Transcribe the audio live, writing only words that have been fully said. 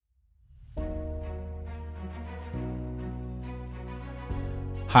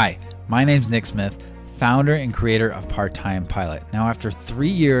Hi, my name's Nick Smith, founder and creator of Part-Time Pilot. Now, after 3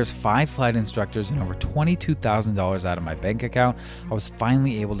 years, 5 flight instructors, and over $22,000 out of my bank account, I was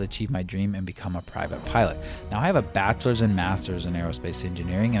finally able to achieve my dream and become a private pilot. Now, I have a bachelor's and master's in aerospace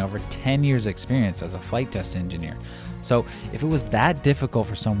engineering and over 10 years experience as a flight test engineer. So if it was that difficult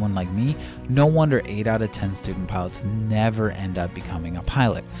for someone like me, no wonder 8 out of 10 student pilots never end up becoming a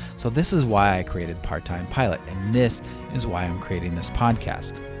pilot. So this is why I created Part-Time Pilot, and this is why I'm creating this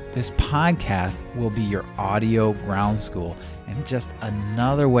podcast. This podcast will be your audio ground school and just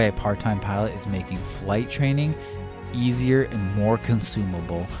another way Part-Time Pilot is making flight training easier and more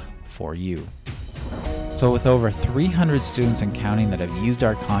consumable for you. So with over 300 students and counting that have used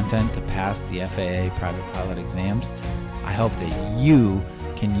our content to pass the FAA private pilot exams, I hope that you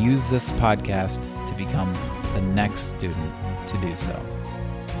can use this podcast to become the next student to do so.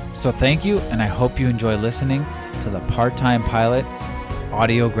 So thank you, and I hope you enjoy listening to the Part-Time Pilot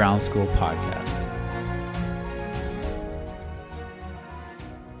Audio Ground School podcast.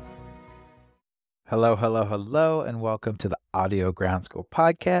 Hello, and welcome to the Audio Ground School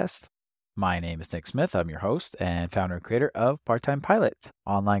podcast. My name is Nick Smith. I'm your host and founder and creator of Part-Time Pilot,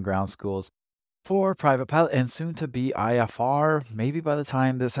 online ground schools for private pilot and soon to be IFR. Maybe by the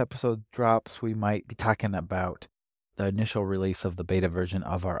time this episode drops, we might be talking about the initial release of the beta version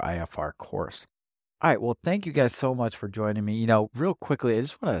of our IFR course. All right, well, thank you guys so much for joining me. Real quickly, I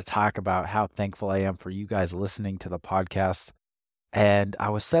just wanted to talk about how thankful I am for you guys listening to the podcast. And I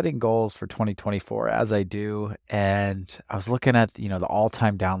was setting goals for 2024 as I do, and I was looking at, the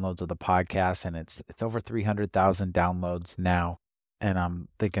all-time downloads of the podcast, and it's over 300,000 downloads now. And I'm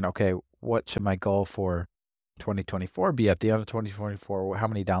thinking, okay, what should my goal for 2024 be? At the end of 2024, how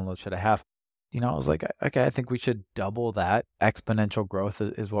many downloads should I have? I was like, okay, I think we should double that. Exponential growth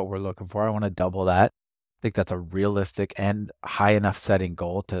is what we're looking for. I want to double that. I think that's a realistic and high enough setting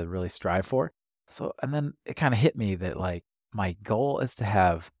goal to really strive for. So, and then it kind of hit me that my goal is to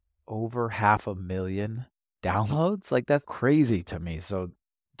have over 500,000 downloads. That's crazy to me. So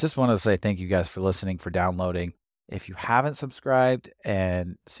just want to say thank you guys for listening, for downloading. If you haven't subscribed,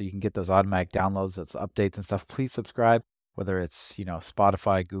 and so you can get those automatic downloads, that's updates and stuff, please subscribe, whether it's,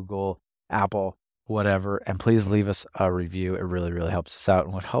 Spotify, Google, Apple, whatever. And please leave us a review. It really, really helps us out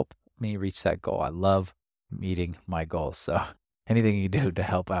and would help me reach that goal. I love meeting my goals. So anything you do to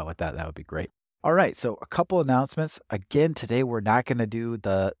help out with that would be great. All right, so a couple announcements. Again, today we're not going to do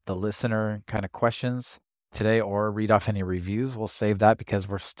the listener kind of questions today or read off any reviews. We'll save that because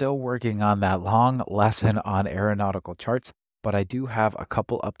we're still working on that long lesson on aeronautical charts. But I do have a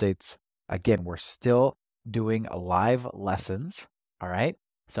couple updates. Again, we're still doing live lessons. All right,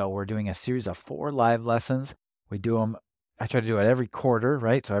 so we're doing a series of 4 live lessons. We do them, I try to do it every quarter,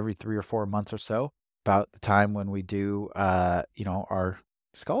 right? So every 3 or 4 months or so, about the time when we do, our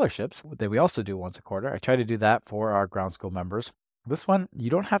scholarships that we also do once a quarter. I try to do that for our ground school members. This one, you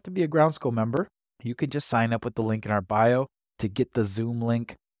don't have to be a ground school member. You can just sign up with the link in our bio to get the Zoom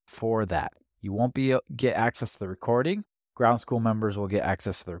link for that. You won't get access to the recording. Ground school members will get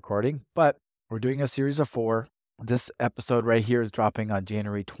access to the recording, but we're doing a series of 4. This episode right here is dropping on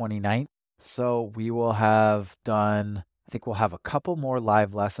January 29th. So we will have done, I think we'll have a couple more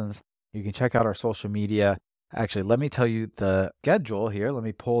live lessons. You can check out our social media. Actually, let me tell you the schedule here. Let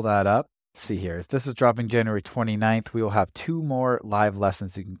me pull that up. Let's see here. If this is dropping January 29th, we will have 2 more live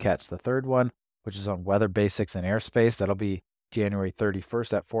lessons you can catch. The third one, which is on weather basics and airspace, that'll be January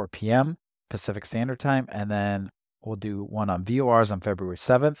 31st at 4 p.m. Pacific Standard Time. And then we'll do one on VORs on February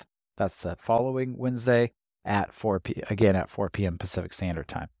 7th. That's the following Wednesday at 4 p.m. Pacific Standard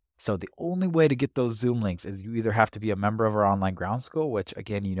Time. So the only way to get those Zoom links is you either have to be a member of our online ground school, which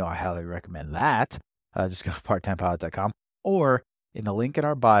again, I highly recommend that. Just go to parttimepilot.com, or in the link in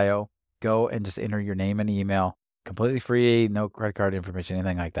our bio, go and just enter your name and email. Completely free, no credit card information,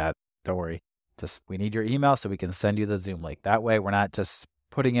 anything like that. Don't worry. We need your email so we can send you the Zoom link. That way we're not just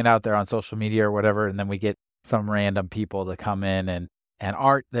putting it out there on social media or whatever, and then we get some random people to come in and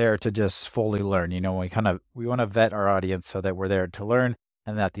aren't there to just fully learn. We want to vet our audience so that we're there to learn,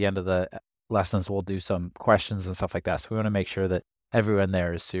 and at the end of the lessons we'll do some questions and stuff like that. So we want to make sure that everyone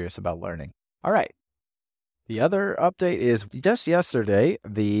there is serious about learning. All right. The other update is just yesterday,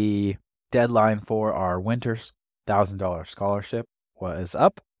 the deadline for our winter $1,000 scholarship was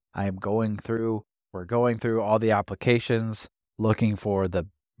up. We're going through all the applications, looking for the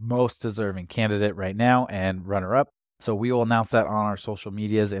most deserving candidate right now and runner-up. So we will announce that on our social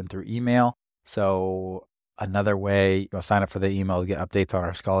medias and through email. So another way you'll sign up for the email to get updates on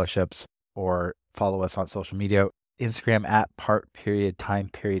our scholarships, or follow us on social media, Instagram at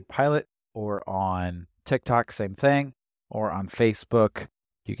part.time.pilot, or on TikTok, same thing, or on Facebook,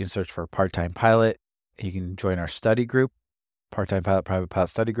 You can search for Part-Time Pilot. You can join our study group, Part-Time Pilot, Private Pilot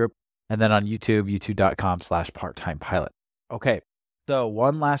Study Group. And then on YouTube, youtube.com/part-time pilot. Okay. So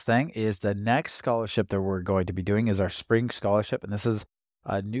one last thing is the next scholarship that we're going to be doing is our spring scholarship. And this is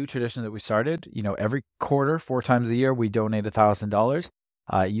a new tradition that we started. Every quarter, 4 times a year, we donate $1,000.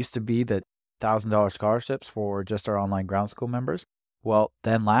 It used to be that $1,000 scholarships for just our online ground school members. Well,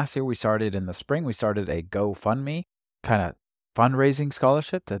 then last year in the spring, we started a GoFundMe kind of fundraising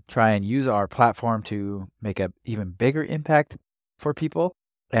scholarship to try and use our platform to make an even bigger impact for people.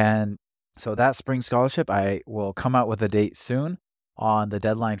 And so that spring scholarship, I will come out with a date soon on the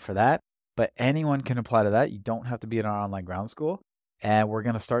deadline for that. But anyone can apply to that. You don't have to be in our online ground school. And we're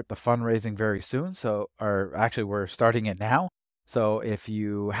going to start the fundraising very soon. We're starting it now. So if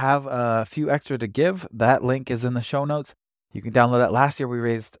you have a few extra to give, that link is in the show notes. You can download that. Last year we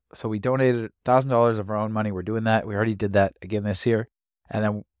donated $1,000 of our own money. We're doing that. We already did that again this year. And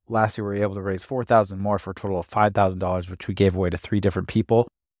then last year we were able to raise $4,000 more for a total of $5,000, which we gave away to 3 different people.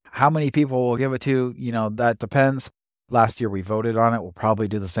 How many people we'll give it to, that depends. Last year we voted on it. We'll probably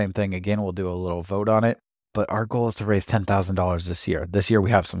do the same thing again. We'll do a little vote on it. But our goal is to raise $10,000 this year. This year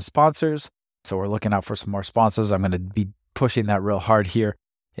we have some sponsors. So we're looking out for some more sponsors. I'm going to be pushing that real hard here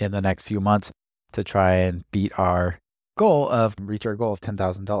in the next few months to try and reach our goal of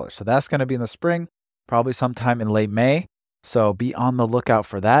 $10,000. So that's going to be in the spring, probably sometime in late May. So be on the lookout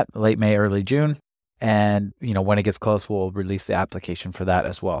for that, late May, early June. And, when it gets close, we'll release the application for that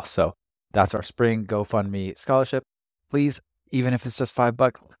as well. So that's our spring GoFundMe scholarship. Please, even if it's just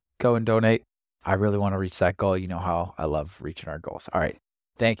 $5, go and donate. I really want to reach that goal. You know how I love reaching our goals. All right.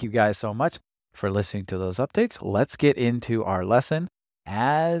 Thank you guys so much for listening to those updates. Let's get into our lesson.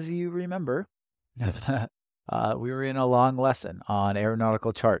 As you remember, we were in a long lesson on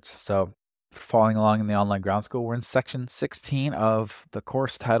aeronautical charts. So following along in the online ground school, we're in section 16 of the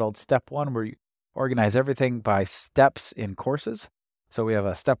course titled Step 1, where you organize everything by steps in courses. So we have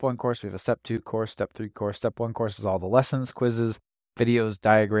a Step 1 course, we have a Step 2 course, Step 3 course. Step 1 course is all the lessons, quizzes, videos,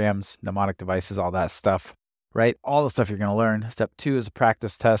 diagrams, mnemonic devices, all that stuff, right? All the stuff you're going to learn. Step 2 is a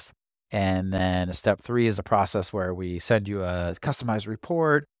practice test. And then Step 3 is a process where we send you a customized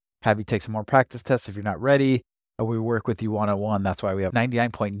report, have you take some more practice tests if you're not ready. We work with you one-on-one. That's why we have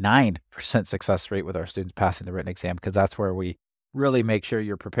 99.9% success rate with our students passing the written exam, because that's where we really make sure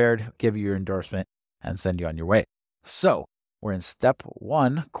you're prepared, give you your endorsement, and send you on your way. So we're in Step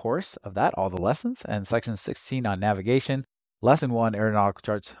 1 course of that, all the lessons, and Section 16 on navigation. Lesson 1, aeronautical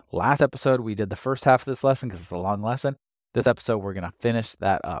charts. Last episode, we did the first half of this lesson because it's a long lesson. This episode, we're going to finish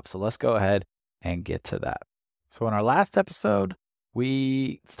that up. So let's go ahead and get to that. So in our last episode,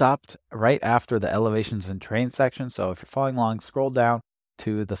 we stopped right after the elevations and terrain section. So if you're following along, scroll down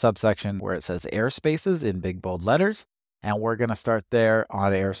to the subsection where it says airspaces in big bold letters. And we're going to start there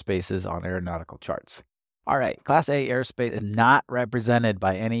on airspaces on aeronautical charts. All right, Class A airspace is not represented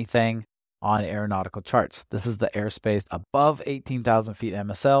by anything on aeronautical charts. This is the airspace above 18,000 feet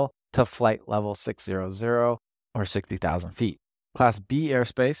MSL to flight level 600 or 60,000 feet. Class B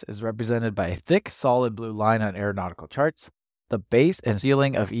airspace is represented by a thick, solid blue line on aeronautical charts. The base and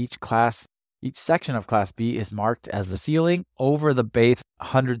ceiling of each section of Class B is marked as the ceiling over the base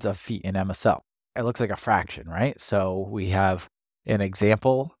hundreds of feet in MSL. It looks like a fraction, right? So we have an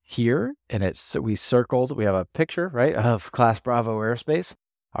example here, and we have a picture, right, of Class Bravo airspace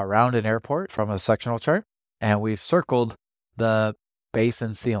around an airport from a sectional chart, and we've circled the base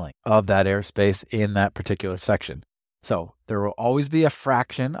and ceiling of that airspace in that particular section. So there will always be a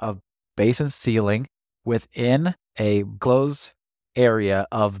fraction of base and ceiling within a closed area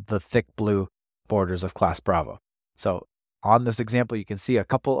of the thick blue borders of Class Bravo. So on this example, you can see a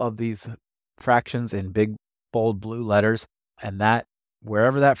couple of these fractions in big, bold blue letters, and that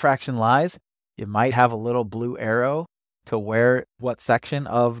wherever that fraction lies, you might have a little blue arrow to what section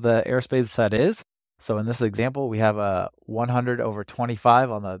of the airspace that is. So in this example, we have a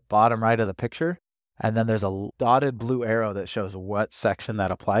 100/25 on the bottom right of the picture, and then there's a dotted blue arrow that shows what section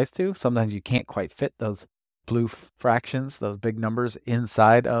that applies to. Sometimes you can't quite fit those blue fractions, those big numbers,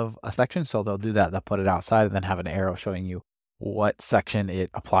 inside of a section, so they'll do that. They'll put it outside and then have an arrow showing you what section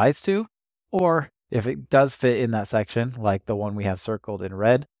it applies to. Or if it does fit in that section, like the one we have circled in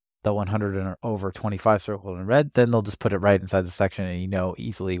red, the 100/25 circled in red, then they'll just put it right inside the section and you know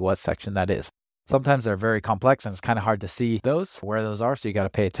easily what section that is. Sometimes they're very complex and it's kind of hard to see where those are, so you got to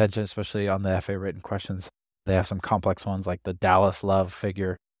pay attention, especially on the FA written questions. They have some complex ones like the Dallas Love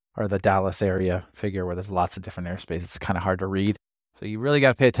figure or the Dallas area figure where there's lots of different airspaces. It's kind of hard to read. So you really got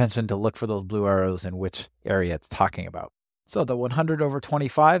to pay attention to look for those blue arrows in which area it's talking about. So the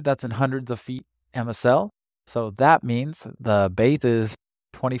 100/25, that's in hundreds of feet MSL. So that means the base is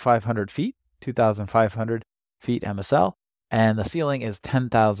 2,500 feet, 2,500 feet MSL, and the ceiling is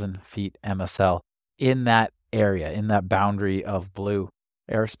 10,000 feet MSL in that area, in that boundary of blue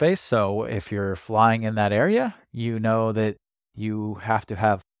airspace. So if you're flying in that area, you know that you have to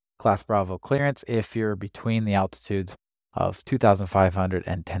have Class Bravo clearance if you're between the altitudes of 2,500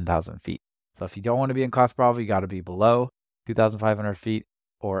 and 10,000 feet. So if you don't want to be in Class Bravo, you got to be below 2,500 feet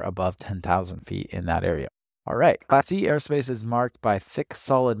or above 10,000 feet in that area. All right, Class C airspace is marked by thick,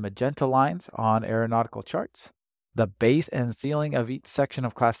 solid magenta lines on aeronautical charts. The base and ceiling of each section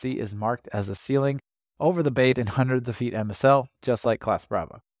of Class C is marked as a ceiling over the base in hundreds of feet MSL, just like Class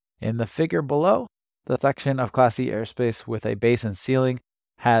Bravo. In the figure below, the section of Class C airspace with a base and ceiling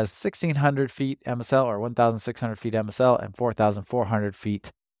has 1,600 feet MSL or 1,600 feet MSL and 4,400 feet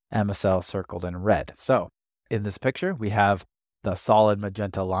MSL circled in red. So in this picture, we have the solid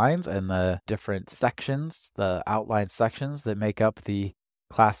magenta lines and the different sections, the outlined sections that make up the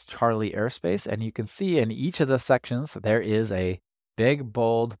Class Charlie airspace. And you can see in each of the sections, there is a big,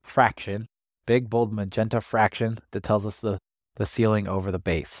 bold fraction, big, bold magenta fraction that tells us the ceiling over the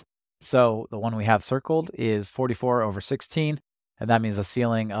base. So the one we have circled is 44/16, and that means the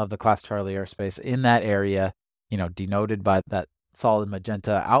ceiling of the Class Charlie airspace in that area, denoted by that solid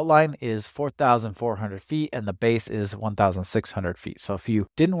magenta outline, is 4,400 feet, and the base is 1,600 feet. So if you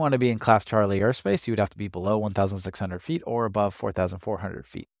didn't want to be in Class Charlie airspace, you would have to be below 1,600 feet or above 4,400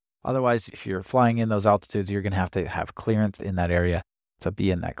 feet. Otherwise, if you're flying in those altitudes, you're going to have clearance in that area to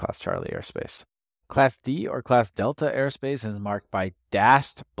be in that Class Charlie airspace. Class D or Class Delta airspace is marked by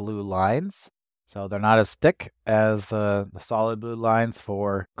dashed blue lines. So they're not as thick as the solid blue lines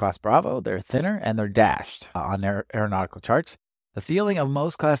for Class Bravo. They're thinner and they're dashed on their aeronautical charts. The ceiling of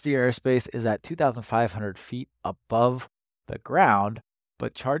most Class D airspace is at 2,500 feet above the ground,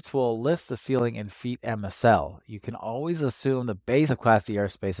 but charts will list the ceiling in feet MSL. You can always assume the base of Class D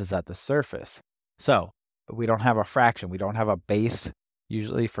airspace is at the surface. So we don't have a fraction. We don't have a base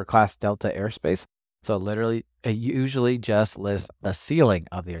usually for Class Delta airspace. So literally, it usually just lists the ceiling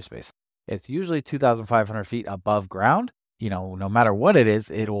of the airspace. It's usually 2,500 feet above ground. No matter what it is,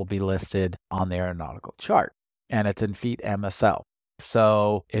 it will be listed on the aeronautical chart, and it's in feet MSL.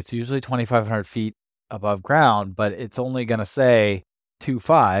 So it's usually 2,500 feet above ground, but it's only going to say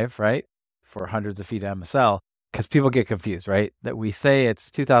 2.5, right, for hundreds of feet MSL, because people get confused, right? That we say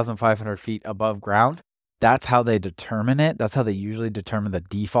it's 2,500 feet above ground. That's how they determine it. That's how they usually determine the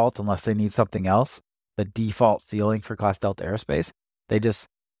default, unless they need something else. The default ceiling for Class Delta airspace, they just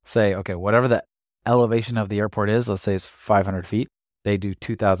say, okay, whatever the elevation of the airport is, let's say it's 500 feet, they do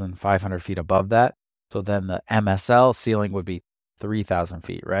 2,500 feet above that. So then the MSL ceiling would be 3,000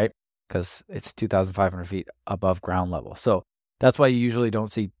 feet, right? Because it's 2,500 feet above ground level. So that's why you usually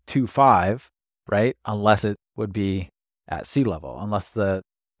don't see 2.5, right? Unless it would be at sea level. Unless the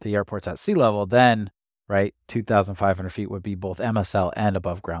airport's at sea level, then, right, 2,500 feet would be both MSL and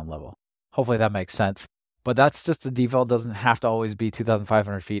above ground level. Hopefully that makes sense. But that's just the default. Doesn't have to always be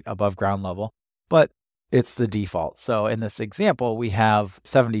 2,500 feet above ground level, but it's the default. So in this example, we have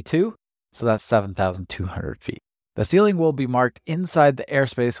 72. So that's 7,200 feet. The ceiling will be marked inside the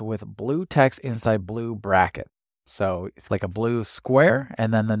airspace with blue text inside blue bracket. So it's like a blue square,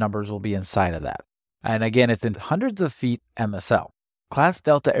 and then the numbers will be inside of that. And again, it's in hundreds of feet MSL. Class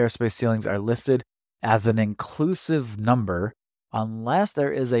Delta airspace ceilings are listed as an inclusive number unless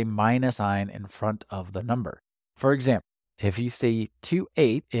there is a minus sign in front of the number. For example, if you see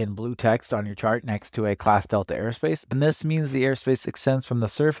 28 in blue text on your chart next to a Class Delta airspace, then this means the airspace extends from the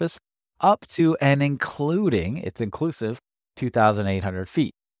surface up to and including, it's inclusive, 2,800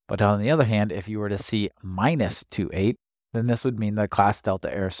 feet. But on the other hand, if you were to see minus 28, then this would mean the Class Delta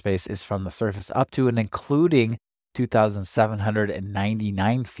airspace is from the surface up to and including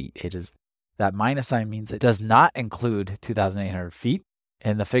 2,799 feet. That minus sign means it does not include 2,800 feet.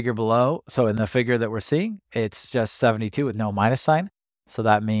 In the figure below, so in the figure that we're seeing, it's just 72 with no minus sign. So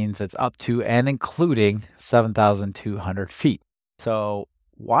that means it's up to and including 7,200 feet. So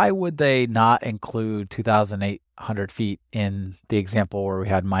why would they not include 2,800 feet in the example where we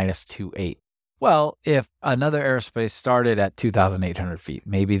had minus 28? Well, if another airspace started at 2,800 feet,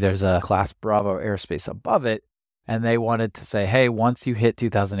 maybe there's a Class Bravo airspace above it, and they wanted to say, hey, once you hit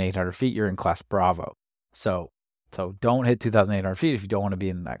 2,800 feet, you're in Class Bravo. So don't hit 2,800 feet if you don't want to be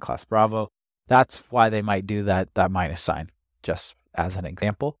in that Class Bravo. That's why they might do that minus sign, just as an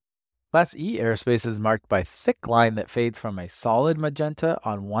example. Class E airspace is marked by thick line that fades from a solid magenta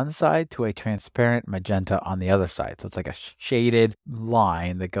on one side to a transparent magenta on the other side. So it's like a shaded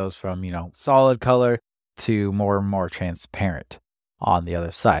line that goes from, solid color to more and more transparent on the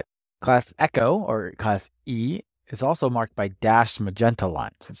other side. Class Echo or Class E is also marked by dashed magenta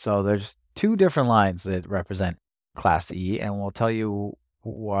lines. So there's two different lines that represent Class E, and we'll tell you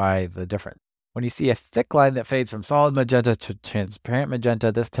why the difference. When you see a thick line that fades from solid magenta to transparent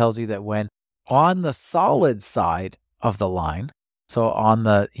magenta, this tells you that when on the solid side of the line, so on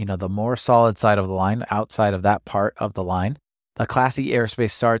the, the more solid side of the line, outside of that part of the line, the Class E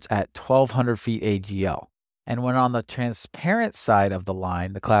airspace starts at 1,200 feet AGL. And when on the transparent side of the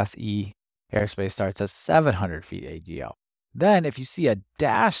line, the Class E airspace starts at 700 feet AGL. Then if you see a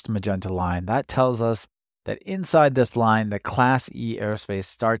dashed magenta line, that tells us that inside this line, the Class E airspace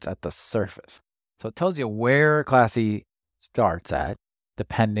starts at the surface. So it tells you where Class E starts at,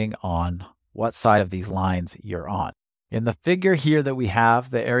 depending on what side of these lines you're on. In the figure here that we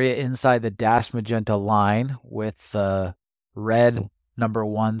have, the area inside the dashed magenta line with the red number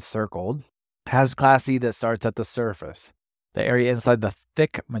 1 circled has Class E that starts at the surface. The area inside the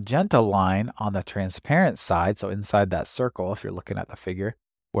thick magenta line on the transparent side, so inside that circle, if you're looking at the figure,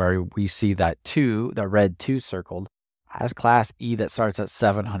 where we see that 2, the red 2 circled, has Class E that starts at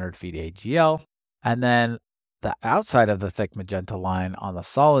 700 feet AGL. And then the outside of the thick magenta line on the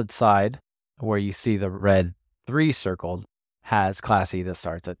solid side, where you see the red 3 circled, has Class E that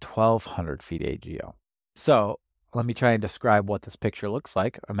starts at 1,200 feet AGL. So let me try and describe what this picture looks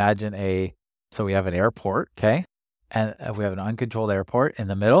like. Imagine so we have an airport, okay? And we have an uncontrolled airport in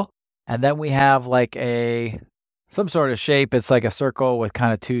the middle. And then we have like some sort of shape. It's like a circle with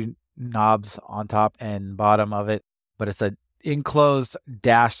kind of 2 knobs on top and bottom of it. But it's an enclosed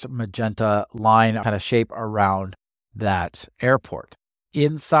dashed magenta line kind of shape around that airport.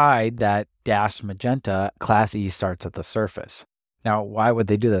 Inside that dashed magenta, Class E starts at the surface. Now, why would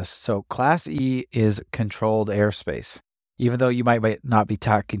they do this? So Class E is controlled airspace. Even though you might not be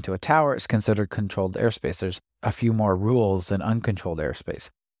talking to a tower, it's considered controlled airspace. There's a few more rules than uncontrolled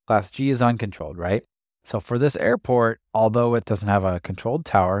airspace. Class G is uncontrolled, right? So for this airport, although it doesn't have a controlled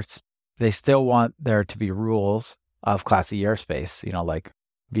tower, they still want there to be rules of Class E airspace, like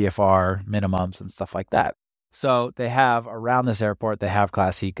VFR minimums and stuff like that. So they have around this airport, they have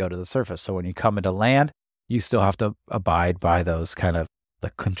Class E go to the surface. So when you come into land, you still have to abide by those kind of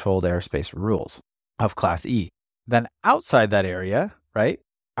the controlled airspace rules of Class E. Then outside that area, right?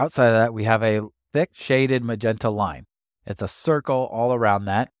 Outside of that, we have a thick shaded magenta line. It's a circle all around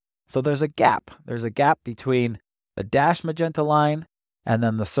that. So there's a gap. There's a gap between the dashed magenta line and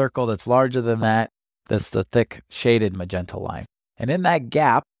then the circle that's larger than that. That's the thick shaded magenta line. And in that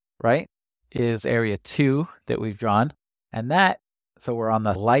gap, right, is area 2 that we've drawn. And so we're on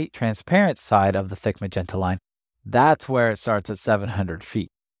the light transparent side of the thick magenta line. That's where it starts at 700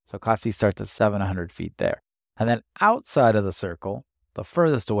 feet. So Class E starts at 700 feet there. And then outside of the circle, the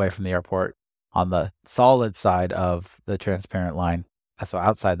furthest away from the airport, on the solid side of the transparent line, so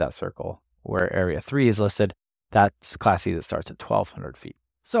outside that circle where area 3 is listed, that's Class E that starts at 1,200 feet.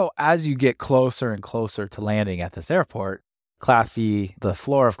 So as you get closer and closer to landing at this airport, Class E, the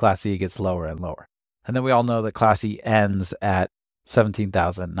floor of Class E gets lower and lower. And then we all know that Class E ends at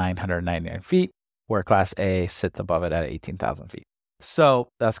 17,999 feet, where Class A sits above it at 18,000 feet. So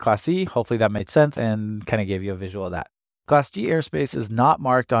that's Class E. Hopefully that made sense and kind of gave you a visual of that. Class G airspace is not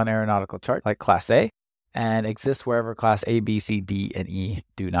marked on aeronautical chart like Class A and exists wherever Class A, B, C, D, and E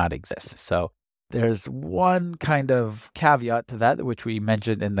do not exist. So there's one kind of caveat to that, which we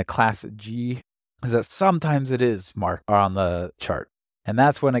mentioned in the Class G, is that sometimes it is marked on the chart. And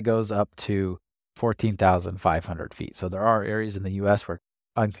that's when it goes up to 14,500 feet. So there are areas in the U.S. where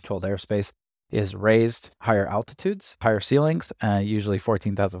uncontrolled airspace is raised higher altitudes, higher ceilings, usually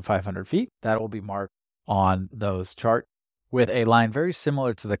 14,500 feet. That will be marked on those charts with a line very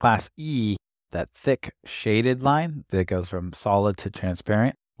similar to the Class E, that thick shaded line that goes from solid to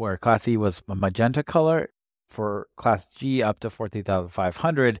transparent, where Class E was a magenta color. For Class G up to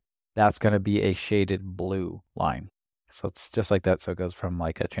 14,500, that's going to be a shaded blue line. So it's just like that. So it goes from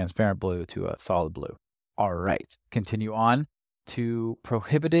like a transparent blue to a solid blue. All right, continue on to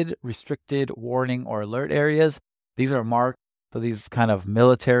prohibited, restricted, warning, or alert areas. These are marked, so these kind of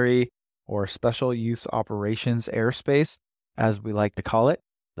military or special use operations airspace, as we like to call it.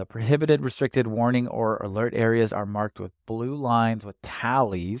 The prohibited, restricted, warning, or alert areas are marked with blue lines with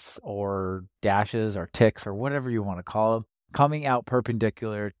tallies or dashes or ticks or whatever you want to call them, coming out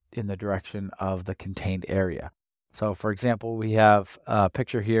perpendicular in the direction of the contained area. So for example, we have a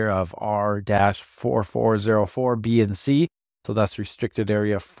picture here of R-4404 B and C. So that's restricted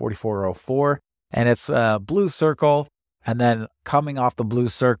area 4404. And it's a blue circle. And then coming off the blue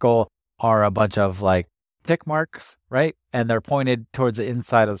circle are a bunch of like tick marks, right? And they're pointed towards the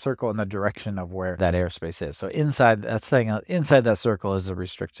inside of the circle in the direction of where that airspace is. So inside that circle is a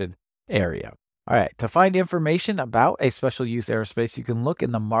restricted area. All right, to find information about a special use airspace, you can look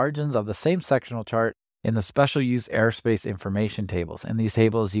in the margins of the same sectional chart in the special use airspace information tables. In these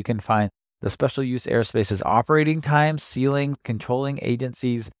tables, you can find the special use airspace's operating times, ceiling, controlling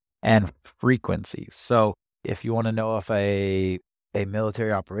agencies, and frequencies. So if you want to know if a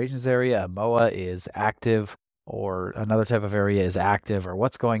military operations area, a MOA, is active or another type of area is active or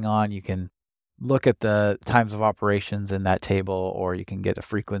what's going on, you can look at the times of operations in that table, or you can get a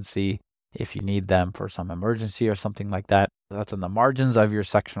frequency if you need them for some emergency or something like that. That's in the margins of your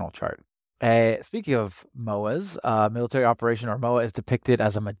sectional chart. Speaking of MOAs, military operation or MOA is depicted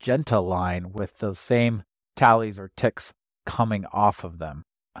as a magenta line with those same tallies or ticks coming off of them.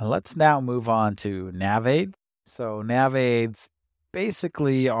 Let's now move on to NavAids. So NavAids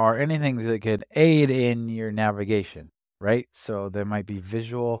basically are anything that could aid in your navigation, right? So there might be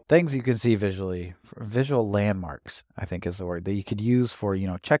visual things you can see visually, visual landmarks, I think is the word, that you could use for,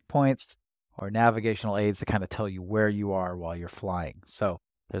 checkpoints or navigational aids to kind of tell you where you are while you're flying. So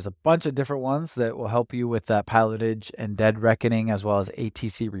there's a bunch of different ones that will help you with that pilotage and dead reckoning as well as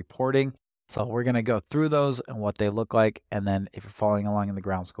ATC reporting. So we're going to go through those and what they look like. And then if you're following along in the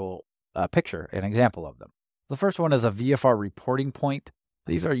ground school picture, an example of them. The first one is a VFR reporting point.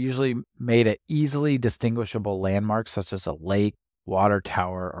 These are usually made at easily distinguishable landmarks such as a lake, water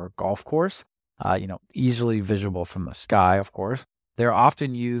tower, or golf course, easily visible from the sky, of course. They're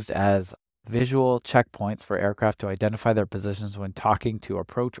often used as visual checkpoints for aircraft to identify their positions when talking to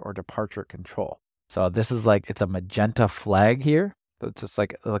approach or departure control. So this is it's a magenta flag here. So it's just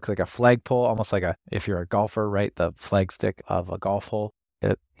it looks like a flagpole, almost like if you're a golfer, right? The flag stick of a golf hole.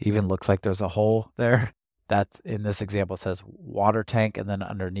 It even looks like there's a hole there. That's in this example says water tank, and then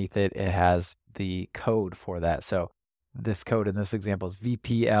underneath it, it has the code for that. So this code in this example is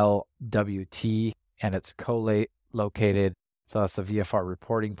VPLWT, and it's co-located. So that's the VFR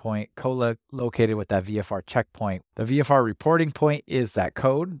reporting point, co-located with that VFR checkpoint. The VFR reporting point is that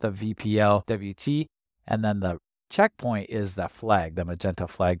code, the VPLWT, and then the checkpoint is the flag, the magenta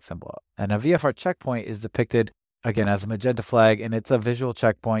flag symbol. And a VFR checkpoint is depicted, again, as a magenta flag, and it's a visual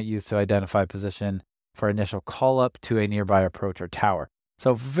checkpoint used to identify position for initial call up to a nearby approach or tower.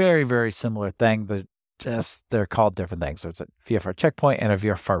 So very, very similar thing. They're called different things. So it's a VFR checkpoint and a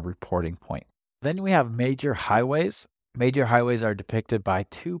VFR reporting point. Then we have major highways. Major highways are depicted by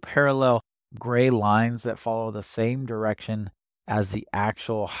two parallel gray lines that follow the same direction as the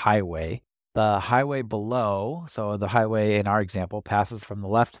actual highway. The highway below, so the highway in our example, passes from the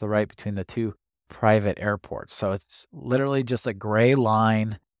left to the right between the two private airports. So it's literally just a gray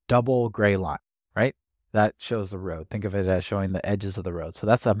line, double gray line, right? That shows the road. Think of it as showing the edges of the road. So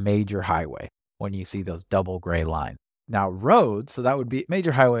that's a major highway when you see those double gray lines. Now roads, so that would be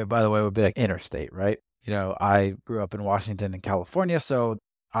major highway, by the way, would be like interstate, right? I grew up in Washington and California, so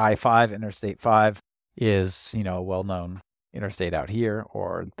I-5, Interstate 5 is, a well-known interstate out here,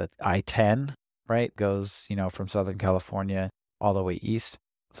 or the I-10, right, goes, from Southern California all the way east.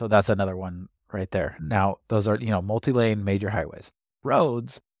 So that's another one right there. Now, those are, multi-lane major highways.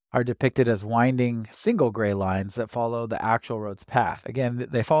 Roads are depicted as winding single gray lines that follow the actual road's path. Again,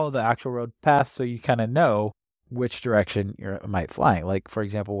 they follow the actual road path, so you kind of know which direction you might fly. Like, for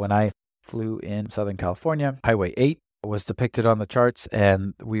example, when I flew in Southern California, Highway 8 was depicted on the charts,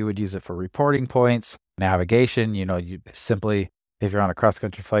 and we would use it for reporting points, navigation. You simply, if you're on a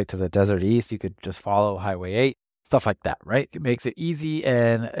cross-country flight to the desert east, you could just follow Highway 8, stuff like that, right? It makes it easy,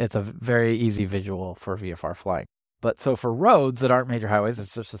 and it's a very easy visual for VFR flying. But so for roads that aren't major highways,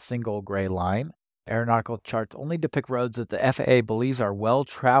 it's just a single gray line. Aeronautical charts only depict roads that the FAA believes are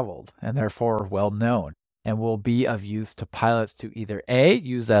well-traveled and therefore well-known, and will be of use to pilots to either A,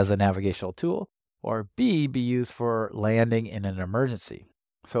 use as a navigational tool, or B, be used for landing in an emergency.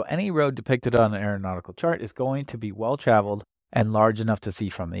 So any road depicted on an aeronautical chart is going to be well-traveled and large enough to see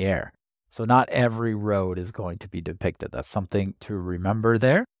from the air. So not every road is going to be depicted. That's something to remember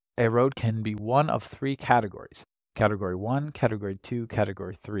there. A road can be one of three categories. Category 1, Category 2,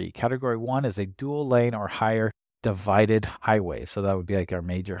 Category 3. Category 1 is a dual lane or higher divided highway. So that would be like our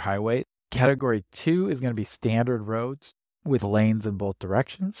major highway. Category 2 is going to be standard roads with lanes in both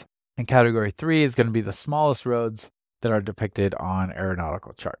directions. And Category 3 is going to be the smallest roads that are depicted on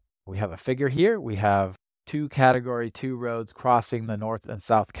aeronautical chart. We have a figure here. We have two Category 2 roads crossing the north and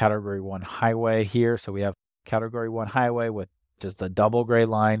south Category 1 highway here. So we have Category 1 highway with just a double gray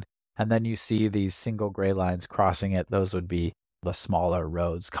line. And then you see these single gray lines crossing it. Those would be the smaller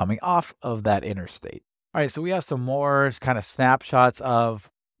roads coming off of that interstate. All right, so we have some more kind of snapshots of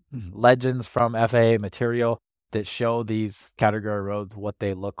legends from FAA material that show these category roads, what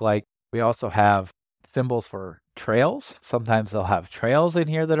they look like. We also have symbols for trails. Sometimes they'll have trails in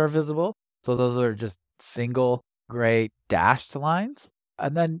here that are visible. So those are just single gray dashed lines.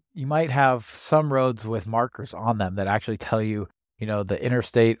 And then you might have some roads with markers on them that actually tell you, the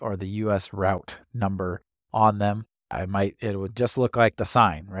interstate or the US route number on them. It would just look like the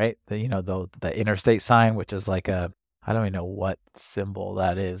sign, right? The interstate sign, which is like I don't even know what symbol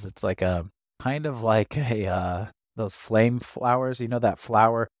that is. It's like a kind of like those flame flowers, that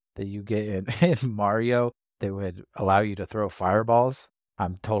flower that you get in Mario that would allow you to throw fireballs.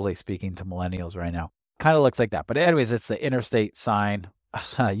 I'm totally speaking to millennials right now. Kind of looks like that. But anyways, it's the interstate sign.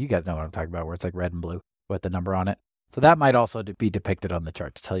 You guys know what I'm talking about, where it's like red and blue with the number on it. So that might also be depicted on the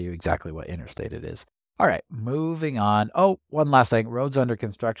chart to tell you exactly what interstate it is. All right, moving on. Oh, one last thing. Roads under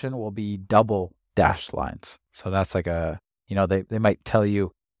construction will be double dashed lines. So that's like they might tell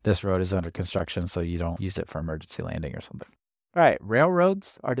you this road is under construction so you don't use it for emergency landing or something. All right,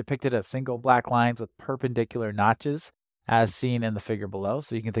 railroads are depicted as single black lines with perpendicular notches as seen in the figure below.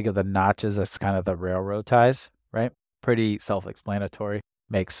 So you can think of the notches as kind of the railroad ties, right? Pretty self-explanatory.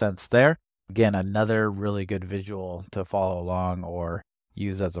 Makes sense there. Again, another really good visual to follow along or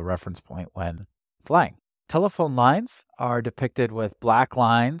use as a reference point when flying. Telephone lines are depicted with black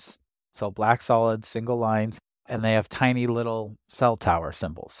lines, so black solid single lines, and they have tiny little cell tower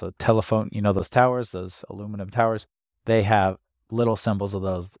symbols. So telephone, those towers, those aluminum towers, they have little symbols of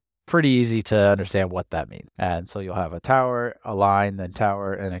those. Pretty easy to understand what that means. And so you'll have a tower, a line, then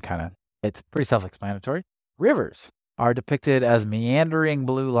tower, and it's pretty self-explanatory. Rivers are depicted as meandering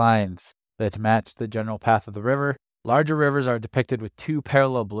blue lines that match the general path of the river. Larger rivers are depicted with two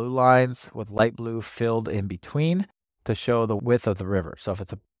parallel blue lines with light blue filled in between to show the width of the river. So if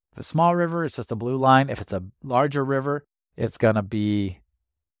it's a small river, it's just a blue line. If it's a larger river, it's going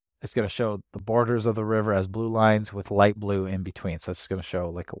to show the borders of the river as blue lines with light blue in between. So it's going to show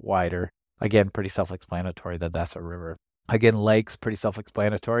like a wider, again, pretty self-explanatory that that's a river. Again, lakes, pretty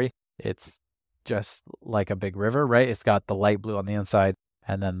self-explanatory. It's just like a big river, right? It's got the light blue on the inside,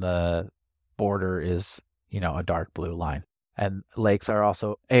 and then the border is, a dark blue line. And lakes are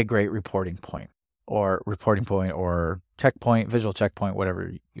also a great reporting point or checkpoint, visual checkpoint,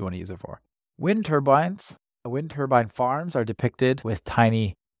 whatever you want to use it for. Wind turbine farms are depicted with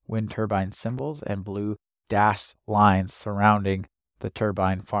tiny wind turbine symbols and blue dashed lines surrounding the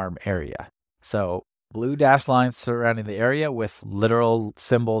turbine farm area. So blue dashed lines surrounding the area with literal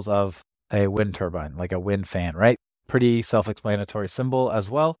symbols of a wind turbine, like a wind fan, right? Pretty self-explanatory symbol as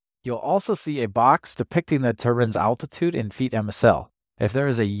well. You'll also see a box depicting the turbine's altitude in feet MSL. If there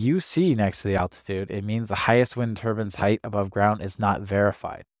is a UC next to the altitude, it means the highest wind turbine's height above ground is not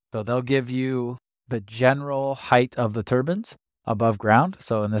verified. So they'll give you the general height of the turbines above ground.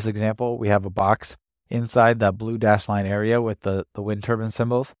 So in this example, we have a box inside that blue dash line area with the wind turbine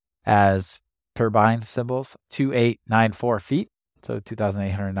symbols as turbine symbols, 2,894 feet, so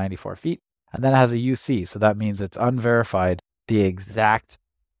 2,894 feet. And then it has a UC, so that means it's unverified, the exact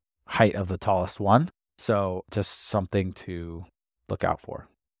height of the tallest one. So just something to look out for.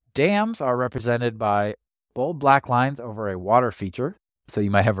 Dams are represented by bold black lines over a water feature. So you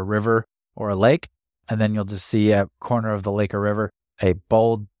might have a river or a lake, and then you'll just see at corner of the lake or river a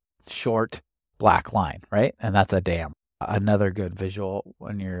bold, short, black line, right? And that's a dam. Another good visual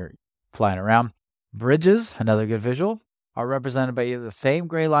when you're flying around. Bridges, another good visual, are represented by either the same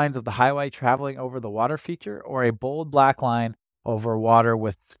gray lines of the highway traveling over the water feature or a bold black line over water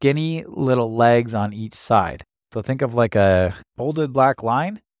with skinny little legs on each side. So think of like a bolded black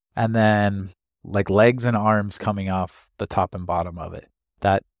line and then like legs and arms coming off the top and bottom of it.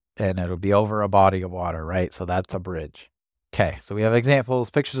 And it'll be over a body of water, right? So that's a bridge. Okay, so we have examples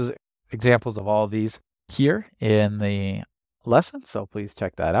of all of these here in the lesson. So please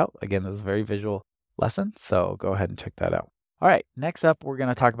check that out. Again, this is a very visual lesson, so go ahead and check that out. All right, next up, we're going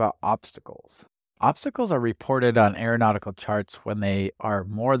to talk about obstacles. Obstacles are reported on aeronautical charts when they are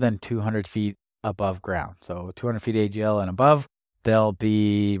more than 200 feet above ground. So 200 feet AGL and above, they'll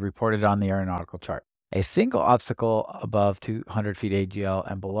be reported on the aeronautical chart. A single obstacle above 200 feet AGL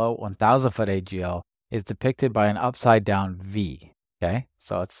and below 1,000 foot AGL is depicted by an upside down V. Okay,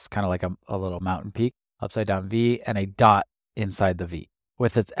 so it's kind of like a little mountain peak, upside down V, and a dot inside the V,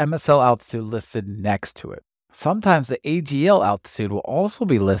 with its MSL altitude listed next to it. Sometimes the AGL altitude will also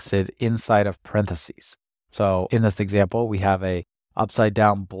be listed inside of parentheses. So in this example, we have a upside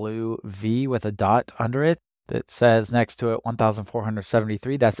down blue V with a dot under it that says next to it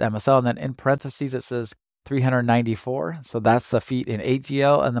 1,473, that's MSL, and then in parentheses it says 394, so that's the feet in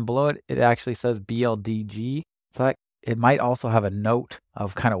AGL, and then below it, it actually says BLDG. So it might also have a note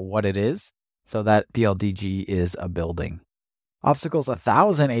of kind of what it is, so that BLDG is a building. Obstacles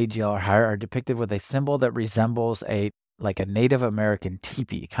 1,000 AGL or higher are depicted with a symbol that resembles a Native American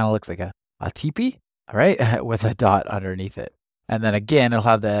teepee. It kind of looks like a a teepee, right, with a dot underneath it. And then again, it'll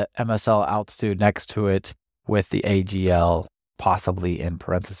have the MSL altitude next to it with the AGL possibly in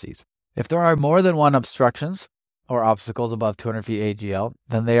parentheses. If there are more than one obstructions or obstacles above 200 feet AGL,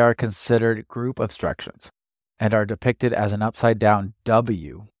 then they are considered group obstructions and are depicted as an upside down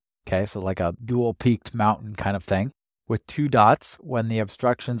W. Okay, so like a dual peaked mountain kind of thing with two dots when the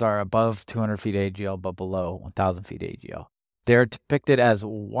obstructions are above 200 feet AGL but below 1,000 feet AGL. They're depicted as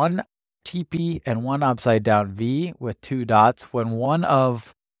one TP and one upside down V with two dots when one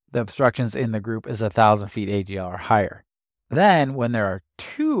of the obstructions in the group is 1,000 feet AGL or higher. Then when there are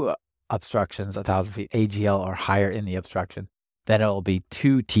two obstructions 1,000 feet AGL or higher in the obstruction, then it will be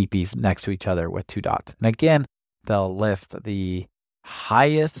two TPs next to each other with two dots. And again, they'll list the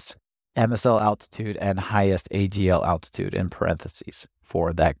highest MSL altitude and highest AGL altitude in parentheses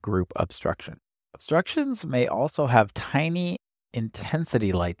for that group obstruction. Obstructions may also have tiny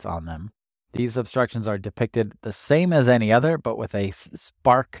intensity lights on them. These obstructions are depicted the same as any other, but with a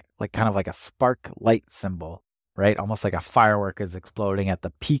spark, like kind of like a spark light symbol, right? Almost like a firework is exploding at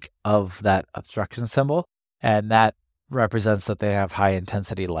the peak of that obstruction symbol. And that represents that they have high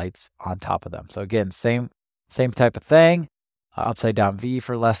intensity lights on top of them. So again, same type of thing. Upside down V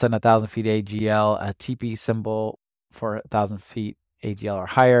for less than 1,000 feet AGL, a TP symbol for 1,000 feet AGL or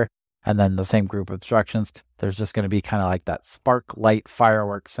higher, and then the same group obstructions. There's just going to be kind of like that spark light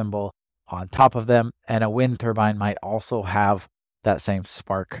firework symbol on top of them. And a wind turbine might also have that same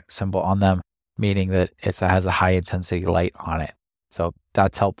spark symbol on them, meaning that it has a high intensity light on it. So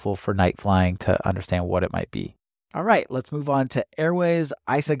that's helpful for night flying to understand what it might be. All right, let's move on to airways,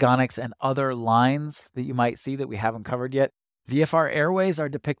 isogonics, and other lines that you might see that we haven't covered yet. VFR airways are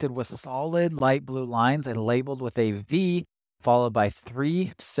depicted with solid light blue lines and labeled with a V followed by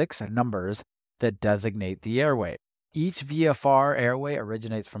 3 to 6 numbers that designate the airway. Each VFR airway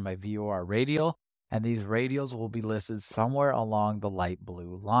originates from a VOR radial, and these radials will be listed somewhere along the light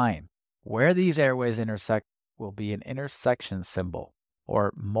blue line. Where these airways intersect will be an intersection symbol,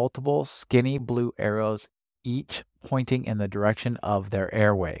 or multiple skinny blue arrows, each pointing in the direction of their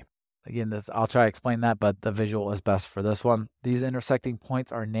airway. Again, I'll try to explain that, but the visual is best for this one. These intersecting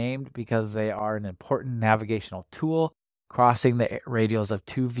points are named because they are an important navigational tool. Crossing the radials of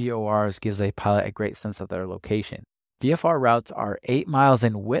two VORs gives a pilot a great sense of their location. VFR routes are 8 miles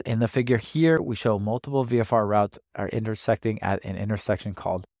in width. In the figure here, we show multiple VFR routes are intersecting at an intersection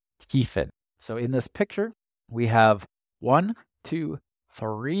called Heathen. So in this picture, we have 4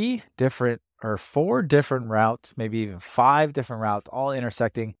 different routes, maybe even 5 different routes, all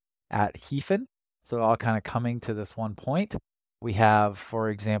intersecting at Heathen. So all kind of coming to this one point. We have, for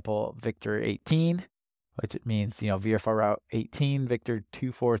example, Victor 18, which means, VFR route 18, Victor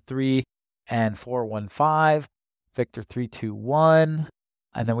 243, and 415, Victor 321.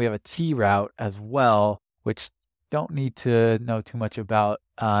 And then we have a T route as well, which don't need to know too much about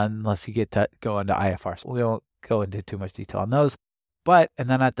unless you get to go into IFR. So we won't go into too much detail on those. And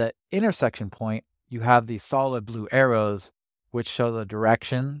then at the intersection point, you have these solid blue arrows, which show the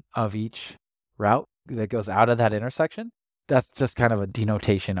direction of each route that goes out of that intersection. That's just kind of a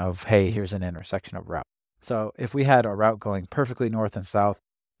denotation of, hey, here's an intersection of route. So if we had a route going perfectly north and south,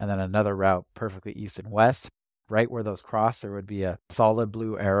 and then another route perfectly east and west, right where those cross, there would be a solid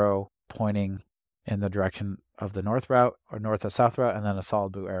blue arrow pointing in the direction of the north route or north or south route, and then a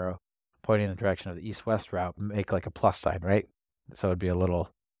solid blue arrow pointing in the direction of the east-west route, make like a plus sign, right? So it'd be a little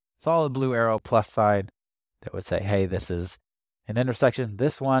solid blue arrow plus sign that would say, hey, this is an intersection.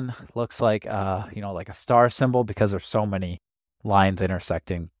 This one looks like, like a star symbol because there's so many lines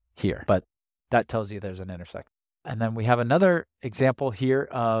intersecting here, but that tells you there's an intersection. And then we have another example here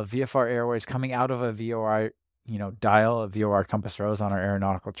of VFR airways coming out of a VOR, dial, a VOR compass rose on our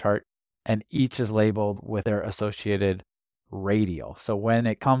aeronautical chart, and each is labeled with their associated radial. So when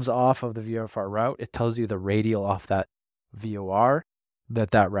it comes off of the VFR route, it tells you the radial off that VOR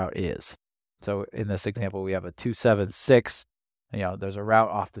that route is. So in this example, we have a 276. There's a route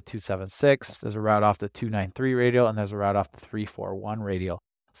off the 276, there's a route off the 293 radial, and there's a route off the 341 radial.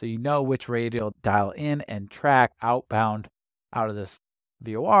 So you know which radial dial in and track outbound out of this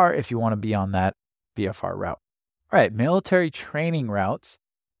VOR if you want to be on that VFR route. All right, military training routes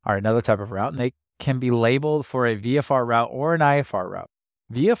are another type of route, and they can be labeled for a VFR route or an IFR route.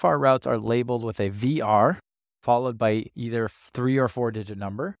 VFR routes are labeled with a VR followed by either 3 or 4 digit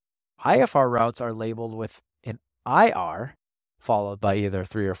number. IFR routes are labeled with an IR followed by either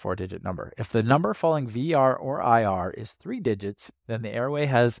 3 or 4 digit number. If the number following VR or IR is 3 digits, then the airway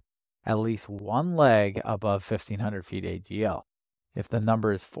has at least one leg above 1,500 feet AGL. If the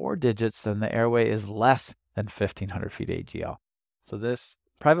number is 4 digits, then the airway is less than 1,500 feet AGL. So this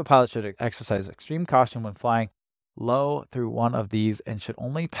Private pilots should exercise extreme caution when flying low through one of these and should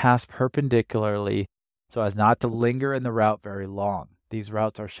only pass perpendicularly so as not to linger in the route very long. These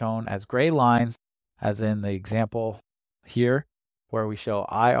routes are shown as gray lines, as in the example here, where we show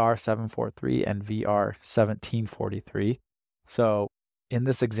IR 743 and VR 1743. So in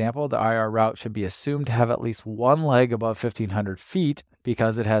this example, the IR route should be assumed to have at least one leg above 1,500 feet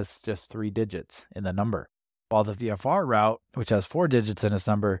because it has just 3 digits in the number, while the VFR route, which has 4 digits in its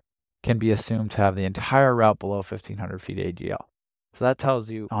number, can be assumed to have the entire route below 1,500 feet AGL. So that tells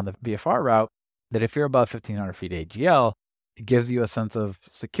you on the VFR route that if you're above 1,500 feet AGL, it gives you a sense of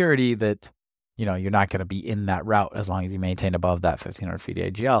security that you're not going to be in that route as long as you maintain above that 1,500 feet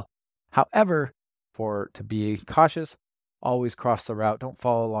AGL. However, to be cautious, always cross the route. Don't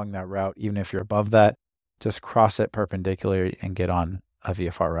follow along that route, even if you're above that. Just cross it perpendicularly and get on a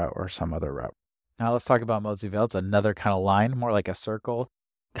VFR route or some other route. Now let's talk about modes of VL. It's another kind of line, more like a circle,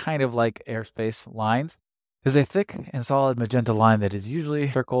 kind of like airspace lines. Is a thick and solid magenta line that is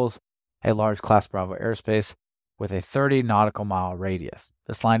usually circles a large Class Bravo airspace with a 30 nautical mile radius.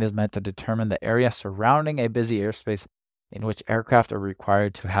 This line is meant to determine the area surrounding a busy airspace in which aircraft are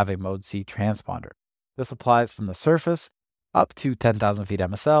required to have a Mode C transponder. This applies from the surface up to 10,000 feet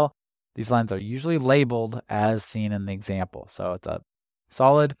MSL. These lines are usually labeled as seen in the example. So it's a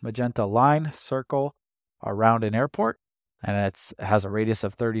solid magenta line circle around an airport, and it has a radius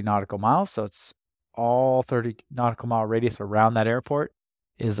of 30 nautical miles. So it's all 30 nautical mile radius around that airport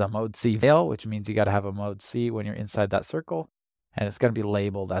is a Mode C veil, which means you got to have a Mode C when you're inside that circle, and it's going to be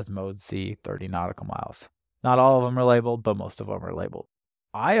labeled as Mode C 30 nautical miles. Not all of them are labeled, but most of them are labeled.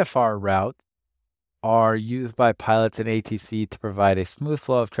 IFR routes are used by pilots in ATC to provide a smooth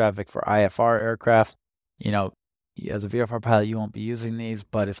flow of traffic for IFR aircraft. As a VFR pilot, you won't be using these,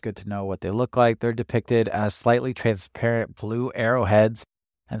 but it's good to know what they look like. They're depicted as slightly transparent blue arrowheads,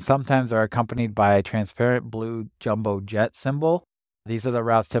 and sometimes are accompanied by a transparent blue jumbo jet symbol. These are the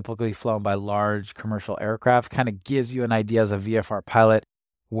routes typically flown by large commercial aircraft. Kind of gives you an idea as a VFR pilot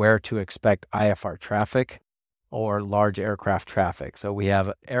where to expect IFR traffic or large aircraft traffic. So we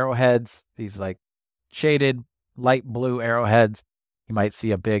have arrowheads, these like shaded light blue arrowheads. You might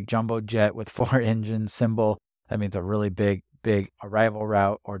see a big jumbo jet with 4 engine symbol. That means a really big arrival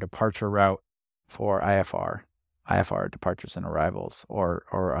route or departure route for IFR departures and arrivals or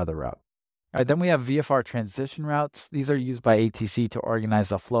other route. All right, then we have VFR transition routes. These are used by ATC to organize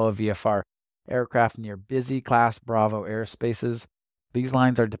the flow of VFR aircraft near busy Class Bravo airspaces. These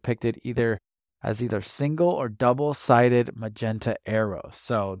lines are depicted either single or double-sided magenta arrows.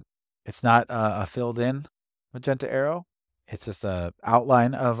 So it's not a filled-in magenta arrow. It's just an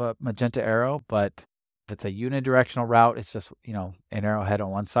outline of a magenta arrow, but if it's a unidirectional route, it's just, an arrowhead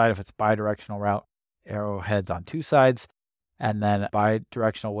on one side. If it's bidirectional route, arrowheads on 2 sides. And then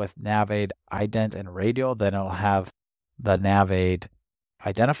bidirectional with NavAid, ident, and radial, then it'll have the NavAid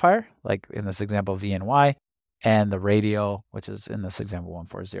identifier, like in this example, V and Y, and the radial, which is in this example,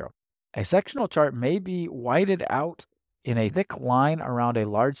 140. A sectional chart may be whited out in a thick line around a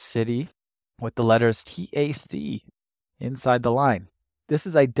large city with the letters TAC inside the line. This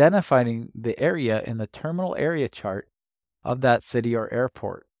is identifying the area in the terminal area chart of that city or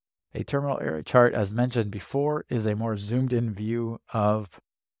airport. A terminal area chart, as mentioned before, is a more zoomed in view of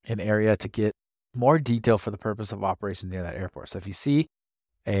an area to get more detail for the purpose of operations near that airport. So if you see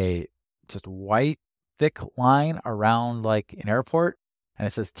a just white, thick line around like an airport and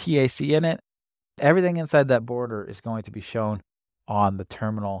it says TAC in it, everything inside that border is going to be shown on the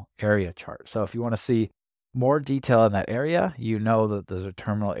terminal area chart. So if you want to see more detail in that area, that there's a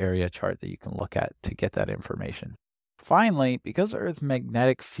terminal area chart that you can look at to get that information. Finally, because Earth's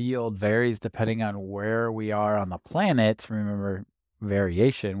magnetic field varies depending on where we are on the planet, remember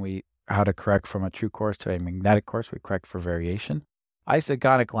variation, how to correct from a true course to a magnetic course, we correct for variation.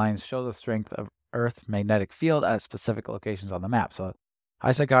 Isogonic lines show the strength of Earth's magnetic field at specific locations on the map. So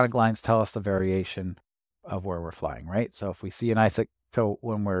isogonic lines tell us the variation of where we're flying, right? So if we see so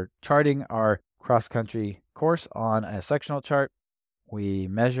when we're charting our cross-country course on a sectional chart, we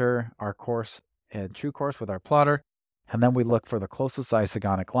measure our course and true course with our plotter, and then we look for the closest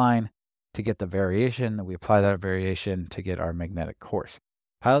isogonic line to get the variation, and we apply that variation to get our magnetic course.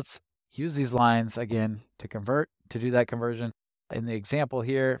 Pilots use these lines, again, to do that conversion. In the example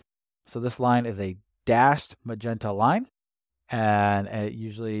here, so this line is a dashed magenta line, and it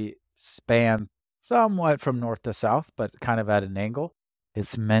usually spans somewhat from north to south, but kind of at an angle.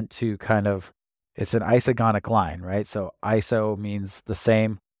 It's meant to it's an isogonic line, right? So iso means the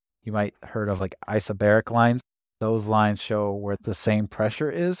same. You might heard of like isobaric lines. Those lines show where the same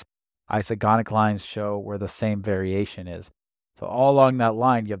pressure is. Isogonic lines show where the same variation is. So all along that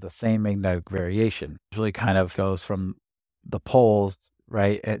line, you have the same magnetic variation. Usually kind of goes from the poles,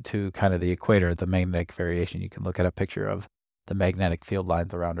 right, to kind of the equator, the magnetic variation. You can look at a picture of the magnetic field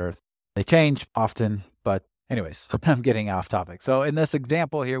lines around Earth. They change often, but anyways, I'm getting off topic. So in this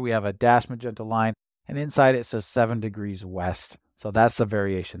example here, we have a dashed magenta line, and inside it says 7 degrees west. So that's the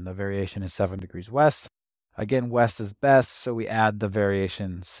variation. The variation is 7 degrees west. Again, west is best, so we add the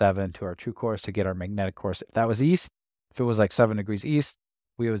variation 7 to our true course to get our magnetic course. If that was east, if it was like 7 degrees east,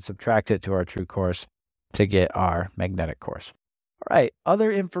 we would subtract it to our true course to get our magnetic course. All right, other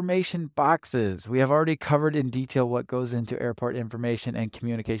information boxes. We have already covered in detail what goes into airport information and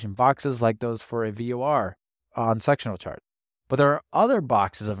communication boxes like those for a VOR on sectional charts. But there are other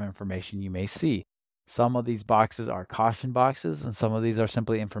boxes of information you may see. Some of these boxes are caution boxes, and some of these are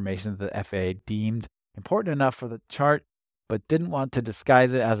simply information that the FAA deemed important enough for the chart, but didn't want to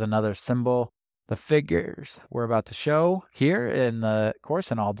disguise it as another symbol. The figures we're about to show here in the course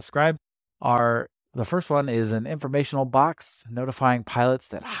and I'll describe are, the first one is an informational box notifying pilots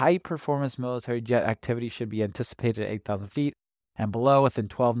that high-performance military jet activity should be anticipated at 8,000 feet and below within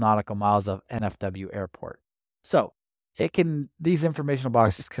 12 nautical miles of NFW airport. So these informational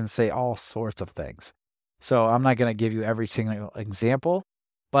boxes can say all sorts of things. So I'm not going to give you every single example,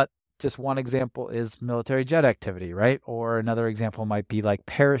 but just one example is military jet activity, right? Or another example might be like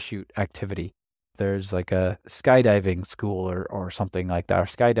parachute activity. There's like a skydiving school or something like that, or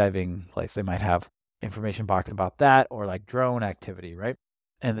skydiving place. They might have information box about that, or like drone activity, right?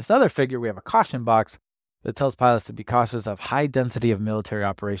 And this other figure, we have a caution box that tells pilots to be cautious of high density of military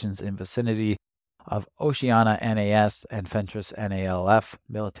operations in vicinity of Oceana NAS and Fentress NALF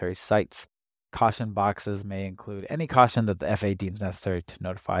military sites. Caution boxes may include any caution that the FAA deems necessary to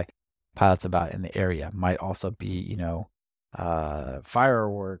notify pilots about in the area. Might also be,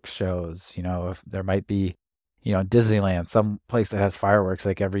 fireworks shows, if there might be, Disneyland, some place that has fireworks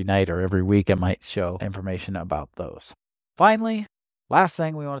like every night or every week, it might show information about those. Finally, last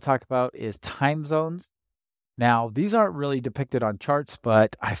thing we want to talk about is time zones. Now, these aren't really depicted on charts,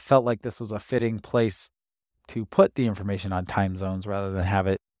 but I felt like this was a fitting place to put the information on time zones rather than have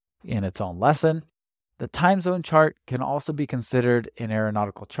it in its own lesson. The time zone chart can also be considered an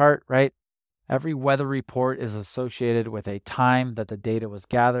aeronautical chart, right? Every weather report is associated with a time that the data was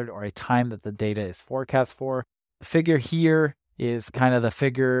gathered or a time that the data is forecast for. The figure here is kind of the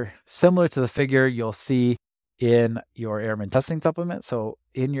figure similar to the figure you'll see in your airman testing supplement. So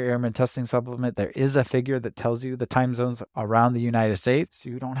in your airman testing supplement, there is a figure that tells you the time zones around the United States.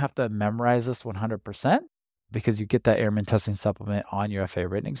 You don't have to memorize this 100% because you get that airman testing supplement on your FAA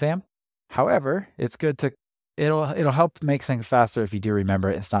written exam. However, it's good to, it'll help make things faster if you do remember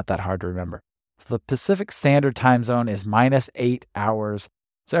it. It's not that hard to remember. So the Pacific Standard Time Zone is -8 hours.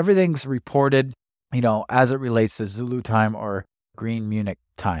 So everything's reported, as it relates to Zulu time or Green Munich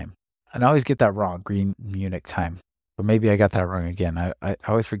time. And I always get that wrong, Green Munich time. But maybe I got that wrong again. I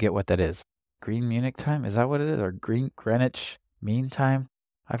always forget what that is. Green Munich time? Is that what it is? Or Greenwich Mean Time?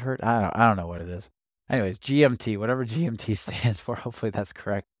 I've heard, I don't know what it is. Anyways, GMT, whatever GMT stands for, hopefully that's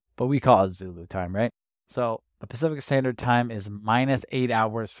correct. But we call it Zulu time, right? So the Pacific Standard Time is -8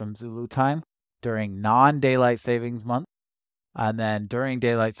 hours from Zulu time during non-daylight savings month. And then during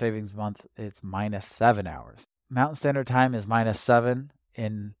daylight savings month, it's -7 hours. Mountain Standard Time is -7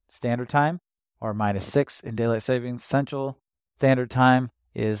 in standard time or -6 in daylight savings. Central Standard Time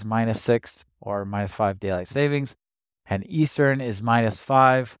is -6 or -5 daylight savings. And Eastern is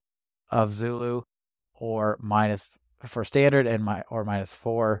 -5 of Zulu or minus for standard and or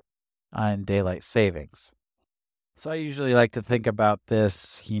 -4 on daylight savings. So I usually like to think about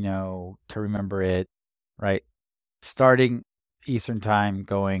this, to remember it, right? Starting Eastern time,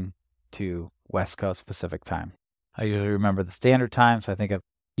 going to West Coast Pacific time. I usually remember the standard time, so I think of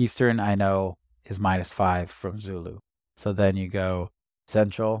Eastern, I know is -5 from Zulu. So then you go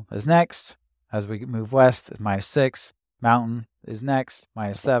Central is next. As we move west, is -6. Mountain is next,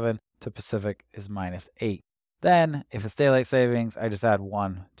 -7. To Pacific is -8. Then, if it's daylight savings, I just add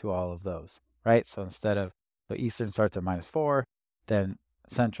 1 to all of those, right? So so Eastern starts at -4, then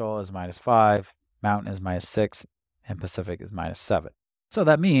Central is -5, Mountain is -6, and Pacific is -7. So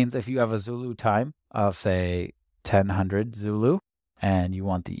that means if you have a Zulu time of, say, 1000 Zulu, and you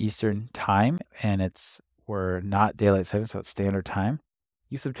want the Eastern time, and we're not daylight savings, so it's standard time,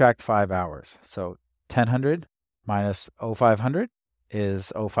 you subtract 5 hours. So 1000 minus 0500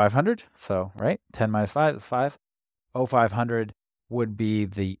 is 0500. So, right, 10 minus 5 is 5. 0500 would be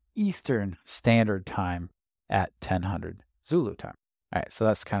the Eastern Standard Time at 1000 Zulu time. All right, so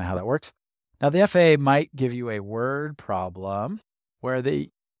that's kind of how that works. Now, the FAA might give you a word problem where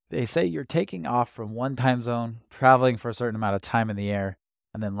they they say you're taking off from one time zone, traveling for a certain amount of time in the air,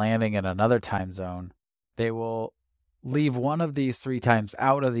 and then landing in another time zone, they will leave one of these 3 times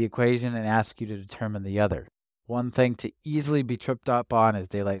out of the equation and ask you to determine the other. One thing to easily be tripped up on is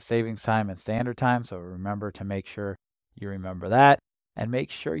daylight savings time and standard time, so remember to make sure you remember that, and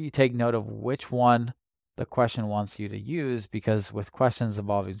make sure you take note of which one the question wants you to use, because with questions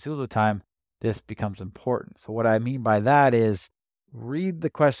involving Zulu time, this becomes important. So what I mean by that is read the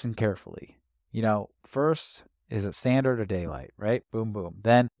question carefully. First, is it standard or daylight, right? Boom, boom.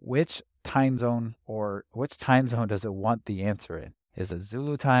 Then which time zone does it want the answer in? Is it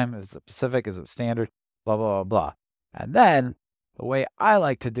Zulu time? Is it Pacific? Is it standard? Blah, blah, blah, blah. And then the way I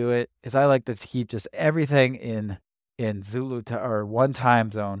like to do it is I like to keep just everything in Zulu or one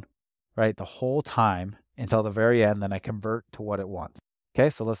time zone, right? The whole time until the very end. Then I convert to what it wants. Okay,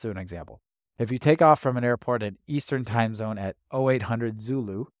 so let's do an example. If you take off from an airport in Eastern time zone at 0800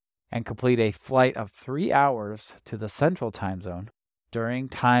 Zulu and complete a flight of 3 hours to the Central time zone during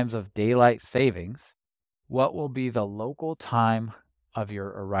times of daylight savings, what will be the local time of your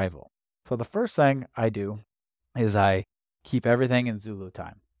arrival? So the first thing I do is I keep everything in Zulu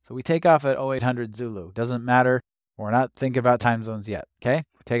time. So we take off at 0800 Zulu. Doesn't matter. We're not thinking about time zones yet, okay?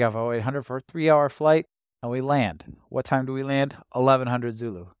 We take off 0800 for a 3-hour flight, and we land. What time do we land? 1100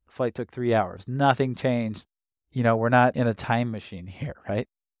 Zulu. The flight took 3 hours. Nothing changed. We're not in a time machine here, right?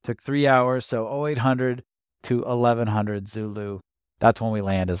 Took 3 hours, so 0800 to 1100 Zulu. That's when we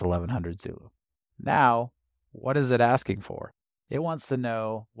land is 1100 Zulu. Now, what is it asking for? It wants to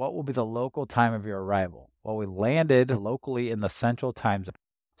know what will be the local time of your arrival. Well, we landed locally in the Central time zone.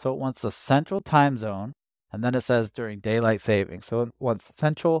 So it wants the Central time zone, and then it says during daylight saving. So it wants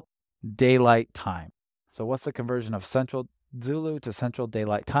Central daylight time. So what's the conversion of Central Zulu to Central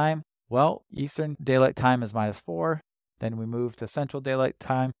daylight time? Well, Eastern daylight time is -4. Then we move to Central daylight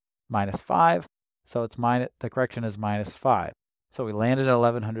time, -5. So the correction is -5. So we landed at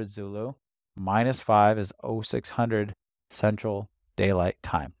 1100 Zulu. -5 is 0600 Central daylight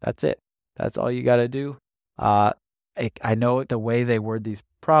time. That's it. That's all you got to do. I know the way they word these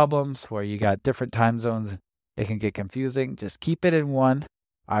problems where you got different time zones, it can get confusing. Just keep it in one.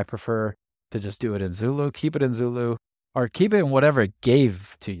 I prefer to just do it in Zulu. Keep it in Zulu, or keep it in whatever it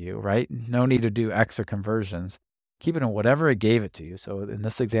gave to you, right? No need to do extra conversions. Keep it in whatever it gave it to you. So in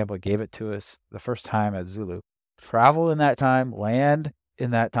this example, it gave it to us the first time at Zulu. Travel in that time, land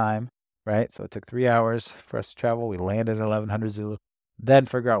in that time, right? So it took 3 hours for us to travel. We landed at 1100 Zulu. Then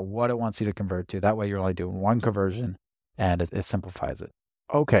figure out what it wants you to convert to. That way you're only doing one conversion, and it simplifies it.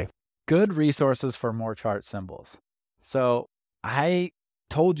 Okay, good resources for more chart symbols. So I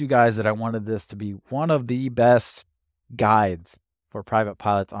told you guys that I wanted this to be one of the best guides for private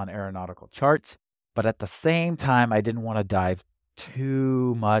pilots on aeronautical charts, but at the same time, I didn't want to dive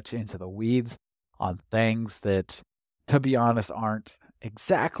too much into the weeds on things that, to be honest, aren't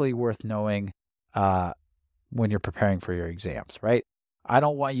exactly worth knowing when you're preparing for your exams, right? I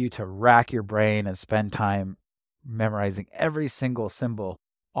don't want you to rack your brain and spend time memorizing every single symbol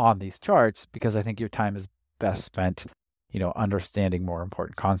on these charts, because I think your time is best spent, understanding more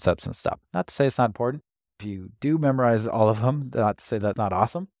important concepts and stuff. Not to say it's not important. If you do memorize all of them, not to say that's not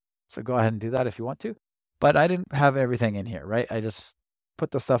awesome. So go ahead and do that if you want to. But I didn't have everything in here, right? I just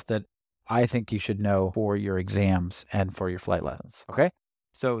put the stuff that I think you should know for your exams and for your flight lessons, okay?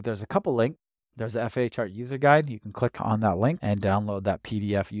 So there's a couple links. There's the FAA chart user guide. You can click on that link and download that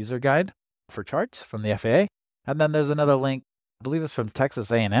PDF user guide for charts from the FAA. And then there's another link, I believe it's from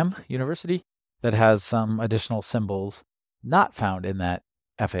Texas A&M University, that has some additional symbols not found in that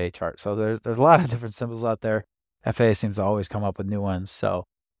FAA chart. So there's a lot of different symbols out there. FAA seems to always come up with new ones. So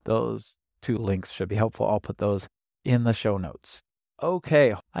those 2 links should be helpful. I'll put those in the show notes.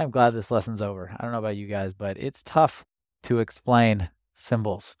 Okay, I'm glad this lesson's over. I don't know about you guys, but it's tough to explain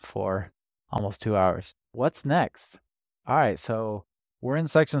symbols for almost 2 hours. What's next? All right, so we're in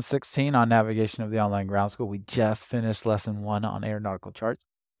section 16 on navigation of the online ground school. We just finished lesson 1 on aeronautical charts.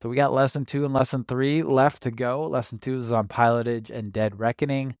 So we got lesson 2 and lesson 3 left to go. Lesson 2 is on pilotage and dead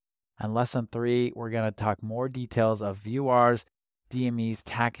reckoning. And lesson 3, we're going to talk more details of VORs, DMEs,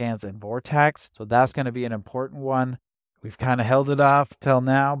 TACANs, and VORTACs. So that's going to be an important one. We've kind of held it off till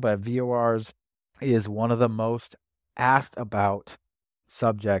now, but VORs is one of the most asked about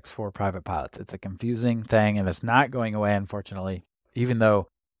subjects for private pilots. It's a confusing thing, and it's not going away, unfortunately. Even though,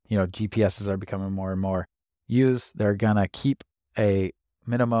 GPSs are becoming more and more used, they're going to keep a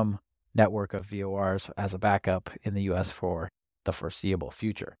minimum network of VORs as a backup in the U.S. for the foreseeable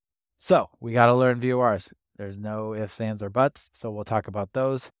future. So we got to learn VORs. There's no ifs, ands, or buts. So we'll talk about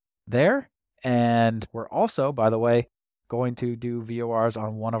those there. And we're also, by the way, going to do VORs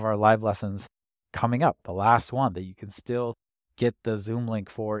on one of our live lessons coming up, the last one that you can still get the Zoom link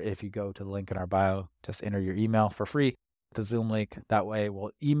for if you go to the link in our bio. Just enter your email for free, the Zoom link. That way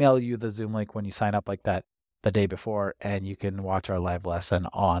we'll email you the Zoom link when you sign up like that the day before, and you can watch our live lesson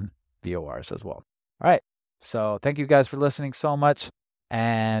on VORs as well. All right. So thank you guys for listening so much,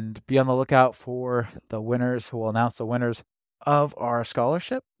 and be on the lookout for the winners, who will announce the winners of our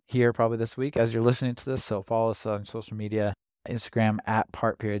scholarship here probably this week as you're listening to this. So follow us on social media, Instagram at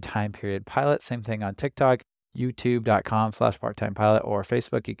part_time_pilot. Same thing on TikTok, youtube.com/part-time pilot, or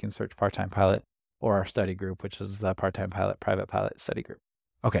Facebook. You can search Part-Time Pilot, or our study group, which is the Part-Time Pilot Private Pilot Study Group.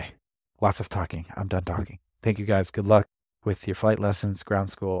 Okay, lots of talking. I'm done talking. Thank you guys. Good luck with your flight lessons, ground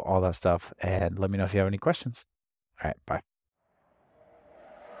school, all that stuff. And let me know if you have any questions. All right, bye.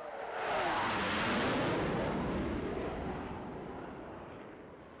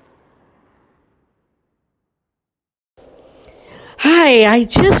 Hi, I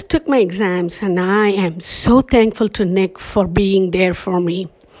just took my exams and I am so thankful to Nick for being there for me.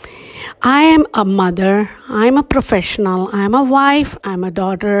 I am a mother, I'm a professional, I'm a wife, I'm a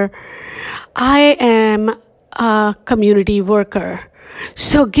daughter, I am a community worker.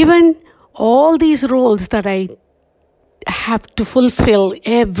 So, given all these roles that I have to fulfill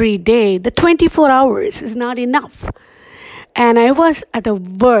every day, the 24 hours is not enough. And I was at the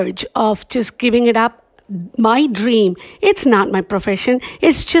verge of just giving it up. My dream, it's not my profession,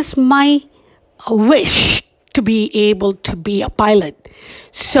 it's just my wish to be able to be a pilot.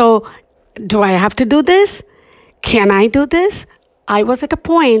 So, do I have to do this? Can I do this? I was at a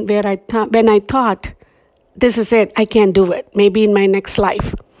point where when I thought, this is it, I can't do it, maybe in my next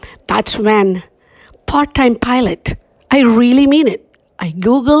life. That's when part-time pilot, I really mean it. I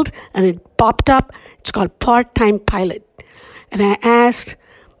Googled and it popped up. It's called part-time pilot. And I asked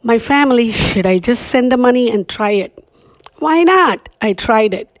my family, should I just send the money and try it? Why not? I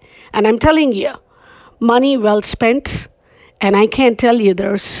tried it. And I'm telling you, money well spent. And I can't tell you,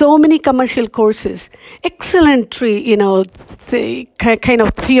 there are so many commercial courses, excellent, kind of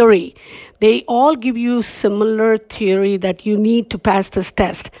theory. They all give you similar theory that you need to pass this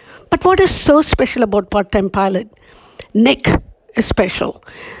test. But what is so special about part-time pilot? Nick is special.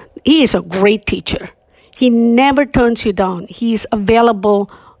 He is a great teacher. He never turns you down. He's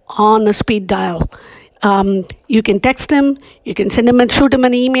available on the speed dial. You can text him, you can send him and shoot him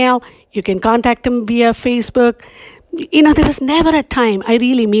an email, you can contact him via Facebook. There was never a time, I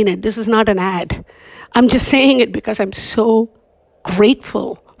really mean it, this is not an ad. I'm just saying it because I'm so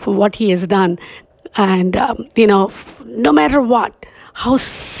grateful for what he has done. And, no matter what, how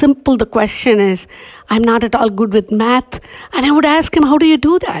simple the question is, I'm not at all good with math. And I would ask him, how do you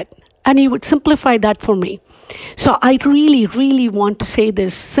do that? And he would simplify that for me. So I really, really want to say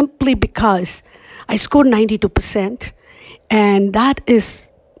this simply because I scored 92%. And that is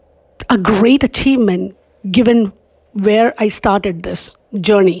a great achievement given where I started this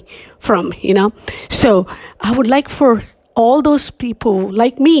journey from, So I would like for all those people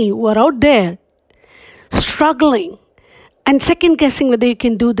like me who are out there struggling and second guessing whether you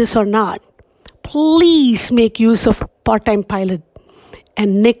can do this or not, please make use of part-time pilot.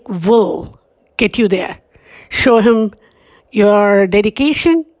 And Nick will get you there. Show him your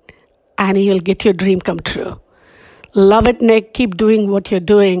dedication and he'll get your dream come true. Love it, Nick. Keep doing what you're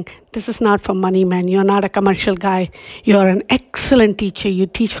doing. This is not for money, man. You're not a commercial guy. You're an excellent teacher. You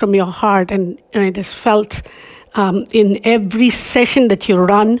teach from your heart, and it is felt in every session that you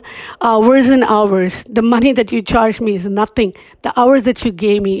run. Hours and hours. The money that you charge me is nothing. The hours that you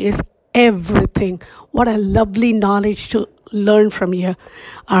gave me is everything. What a lovely knowledge to learn from you.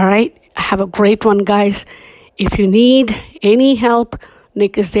 All right. Have a great one, guys. If you need any help,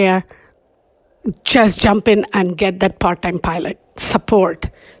 Nick is there. Just jump in and get that part-time pilot support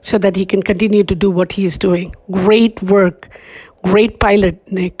so that he can continue to do what he's doing. Great work. Great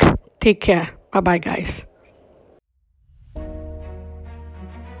pilot, Nick. Take care. Bye-bye, guys.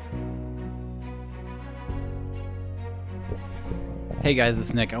 Hey guys,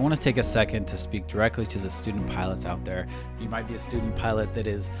 it's Nick. I want to take a second to speak directly to the student pilots out there. You might be a student pilot that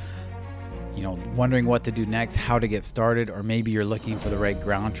is wondering what to do next, how to get started, or maybe you're looking for the right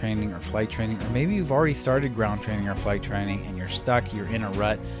ground training or flight training, or maybe you've already started ground training or flight training and you're stuck, you're in a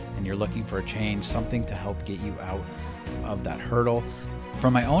rut, and you're looking for a change, something to help get you out of that hurdle.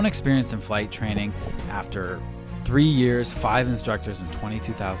 From my own experience in flight training, after 3 years, 5 instructors, and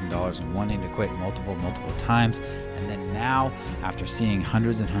 $22,000 and wanting to quit multiple times, and then now, after seeing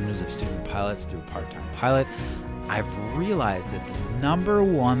hundreds and hundreds of student pilots through Part-Time Pilot, I've realized that the number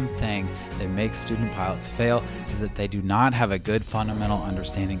one thing that makes student pilots fail is that they do not have a good fundamental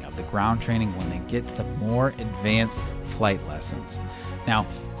understanding of the ground training when they get to the more advanced flight lessons. Now,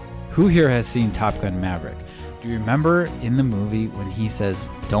 who here has seen Top Gun Maverick? Do you remember in the movie when he says,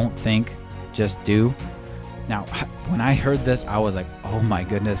 "Don't think, just do"? Now, when I heard this, I was like, oh my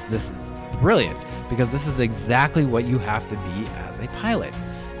goodness, this is brilliant, because this is exactly what you have to be as a pilot.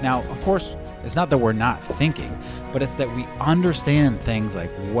 Now, of course, it's not that we're not thinking, but it's that we understand things like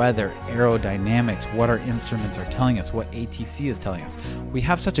weather, aerodynamics, what our instruments are telling us, what ATC is telling us. We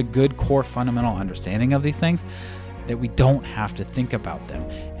have such a good core fundamental understanding of these things that we don't have to think about them.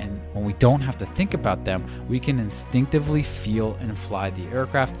 And when we don't have to think about them, we can instinctively feel and fly the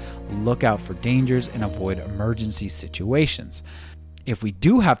aircraft, look out for dangers, and avoid emergency situations. If we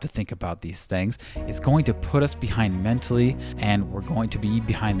do have to think about these things, it's going to put us behind mentally, and we're going to be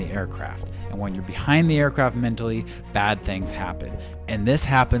behind the aircraft. And when you're behind the aircraft mentally, bad things happen. And this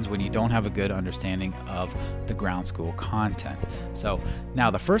happens when you don't have a good understanding of the ground school content. So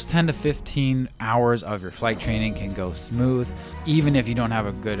now the first 10 to 15 hours of your flight training can go smooth, even if you don't have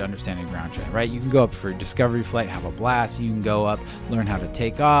a good understanding of ground training, right? You can go up for a discovery flight, have a blast. You can go up, learn how to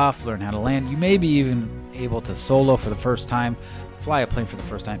take off, learn how to land. You may be even able to solo for the first time, fly a plane for the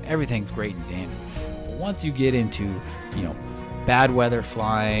first time. Everything's great and dandy. But once you get into, bad weather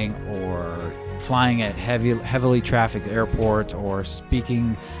flying, or flying at heavily trafficked airports, or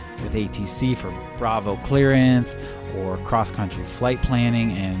speaking with ATC for Bravo clearance, or cross-country flight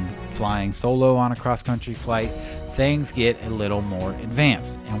planning and flying solo on a cross-country flight, things get a little more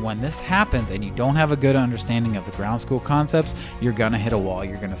advanced. And when this happens and you don't have a good understanding of the ground school concepts, you're going to hit a wall.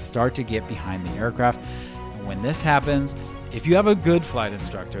 You're going to start to get behind the aircraft. And when this happens, if you have a good flight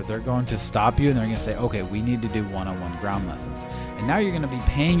instructor, they're going to stop you and they're going to say, okay, we need to do one-on-one ground lessons. And now you're going to be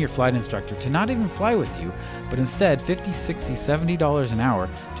paying your flight instructor to not even fly with you, but instead $50, $60, $70 an hour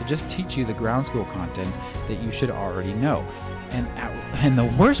to just teach you the ground school content that you should already know. And the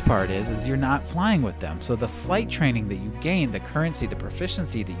worst part is you're not flying with them. So the flight training that you gained, the currency, the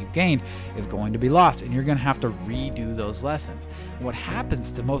proficiency that you gained is going to be lost, and you're going to have to redo those lessons. And what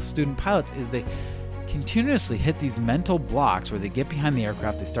happens to most student pilots is they continuously hit these mental blocks where they get behind the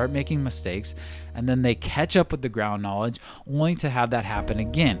aircraft, they start making mistakes, and then they catch up with the ground knowledge only to have that happen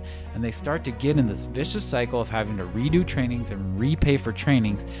again. And they start to get in this vicious cycle of having to redo trainings and repay for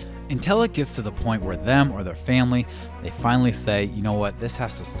trainings until it gets to the point where them or their family, they finally say, you know what, this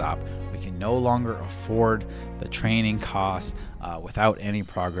has to stop. We can no longer afford the training costs without any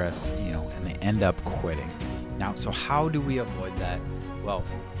progress, and they end up quitting. Now, so how do we avoid that? Well,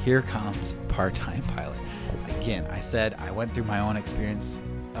 here comes part-time pilot. Again, I said I went through my own experience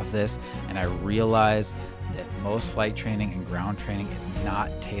of this, and I realized that most flight training and ground training is not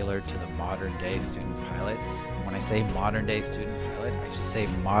tailored to the modern day student pilot. And when I say modern day student pilot, I should say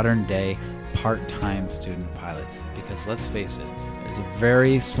modern day part-time student pilot, because let's face it, there's a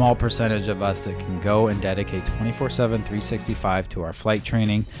very small percentage of us that can go and dedicate 24/7, 365 to our flight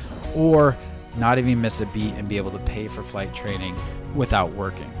training, or not even miss a beat and be able to pay for flight training without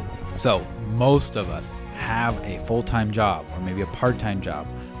working. So most of us have a full-time job or maybe a part-time job.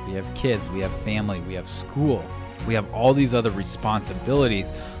 We have kids, we have family, we have school, we have all these other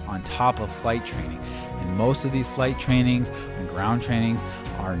responsibilities on top of flight training. And most of these flight trainings and ground trainings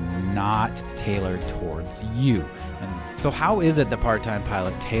are not tailored towards you. And so how is it the part-time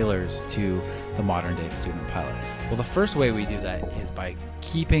pilot tailors to the modern day student pilot? Well, the first way we do that is by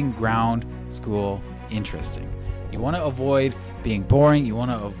keeping ground school interesting. You want to avoid being boring. You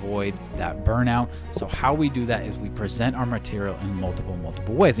want to avoid that burnout. So how we do that is we present our material in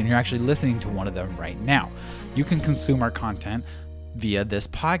multiple ways. And you're actually listening to one of them right now. You can consume our content via this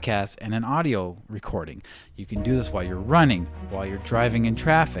podcast and an audio recording. You can do this while you're running, while you're driving in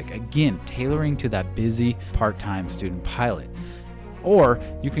traffic. Again, tailoring to that busy part-time student pilot. Or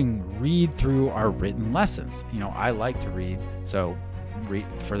you can read through our written lessons. I like to read, so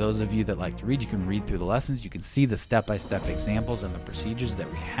for those of you that like to read, you can read through the lessons. You can see the step-by-step examples and the procedures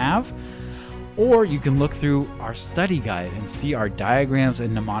that we have. Or you can look through our study guide and see our diagrams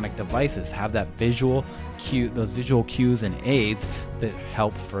and mnemonic devices have that visual cue, those visual cues and aids that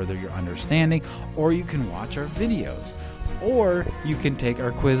help further your understanding. Or you can watch our videos. Or you can take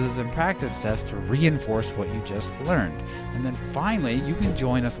our quizzes and practice tests to reinforce what you just learned. And then finally, you can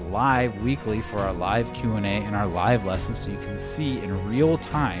join us live weekly for our live Q&A and our live lessons, so you can see in real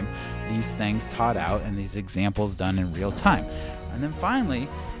time these things taught out and these examples done in real time. And then finally,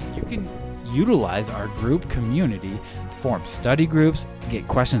 You can utilize our group community to form study groups, get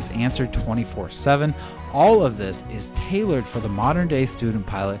questions answered 24/7. All of this is tailored for the modern day student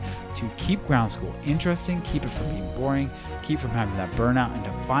pilot to keep ground school interesting, keep it from being boring, keep from having that burnout, and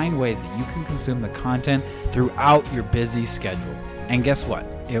to find ways that you can consume the content throughout your busy schedule. And guess what?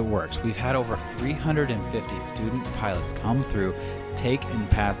 It works. We've had over 350 student pilots come through, take and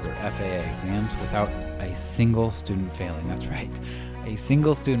pass their FAA exams without a single student failing. That's right. A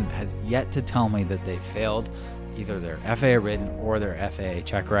single student has yet to tell me that they failed either their FAA written or their FAA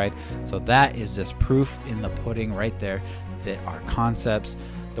check ride. So that is just proof in the pudding right there that our concepts,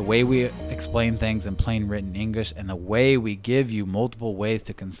 the way we explain things in plain written English, and the way we give you multiple ways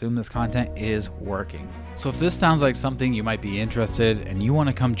to consume this content is working. So if this sounds like something you might be interested and you want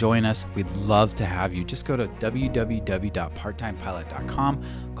to come join us, we'd love to have you. Just go to www.parttimepilot.com,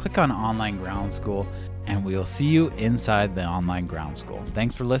 click on Online Ground School, and we'll see you inside the Online Ground School.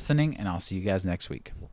 Thanks for listening, and I'll see you guys next week.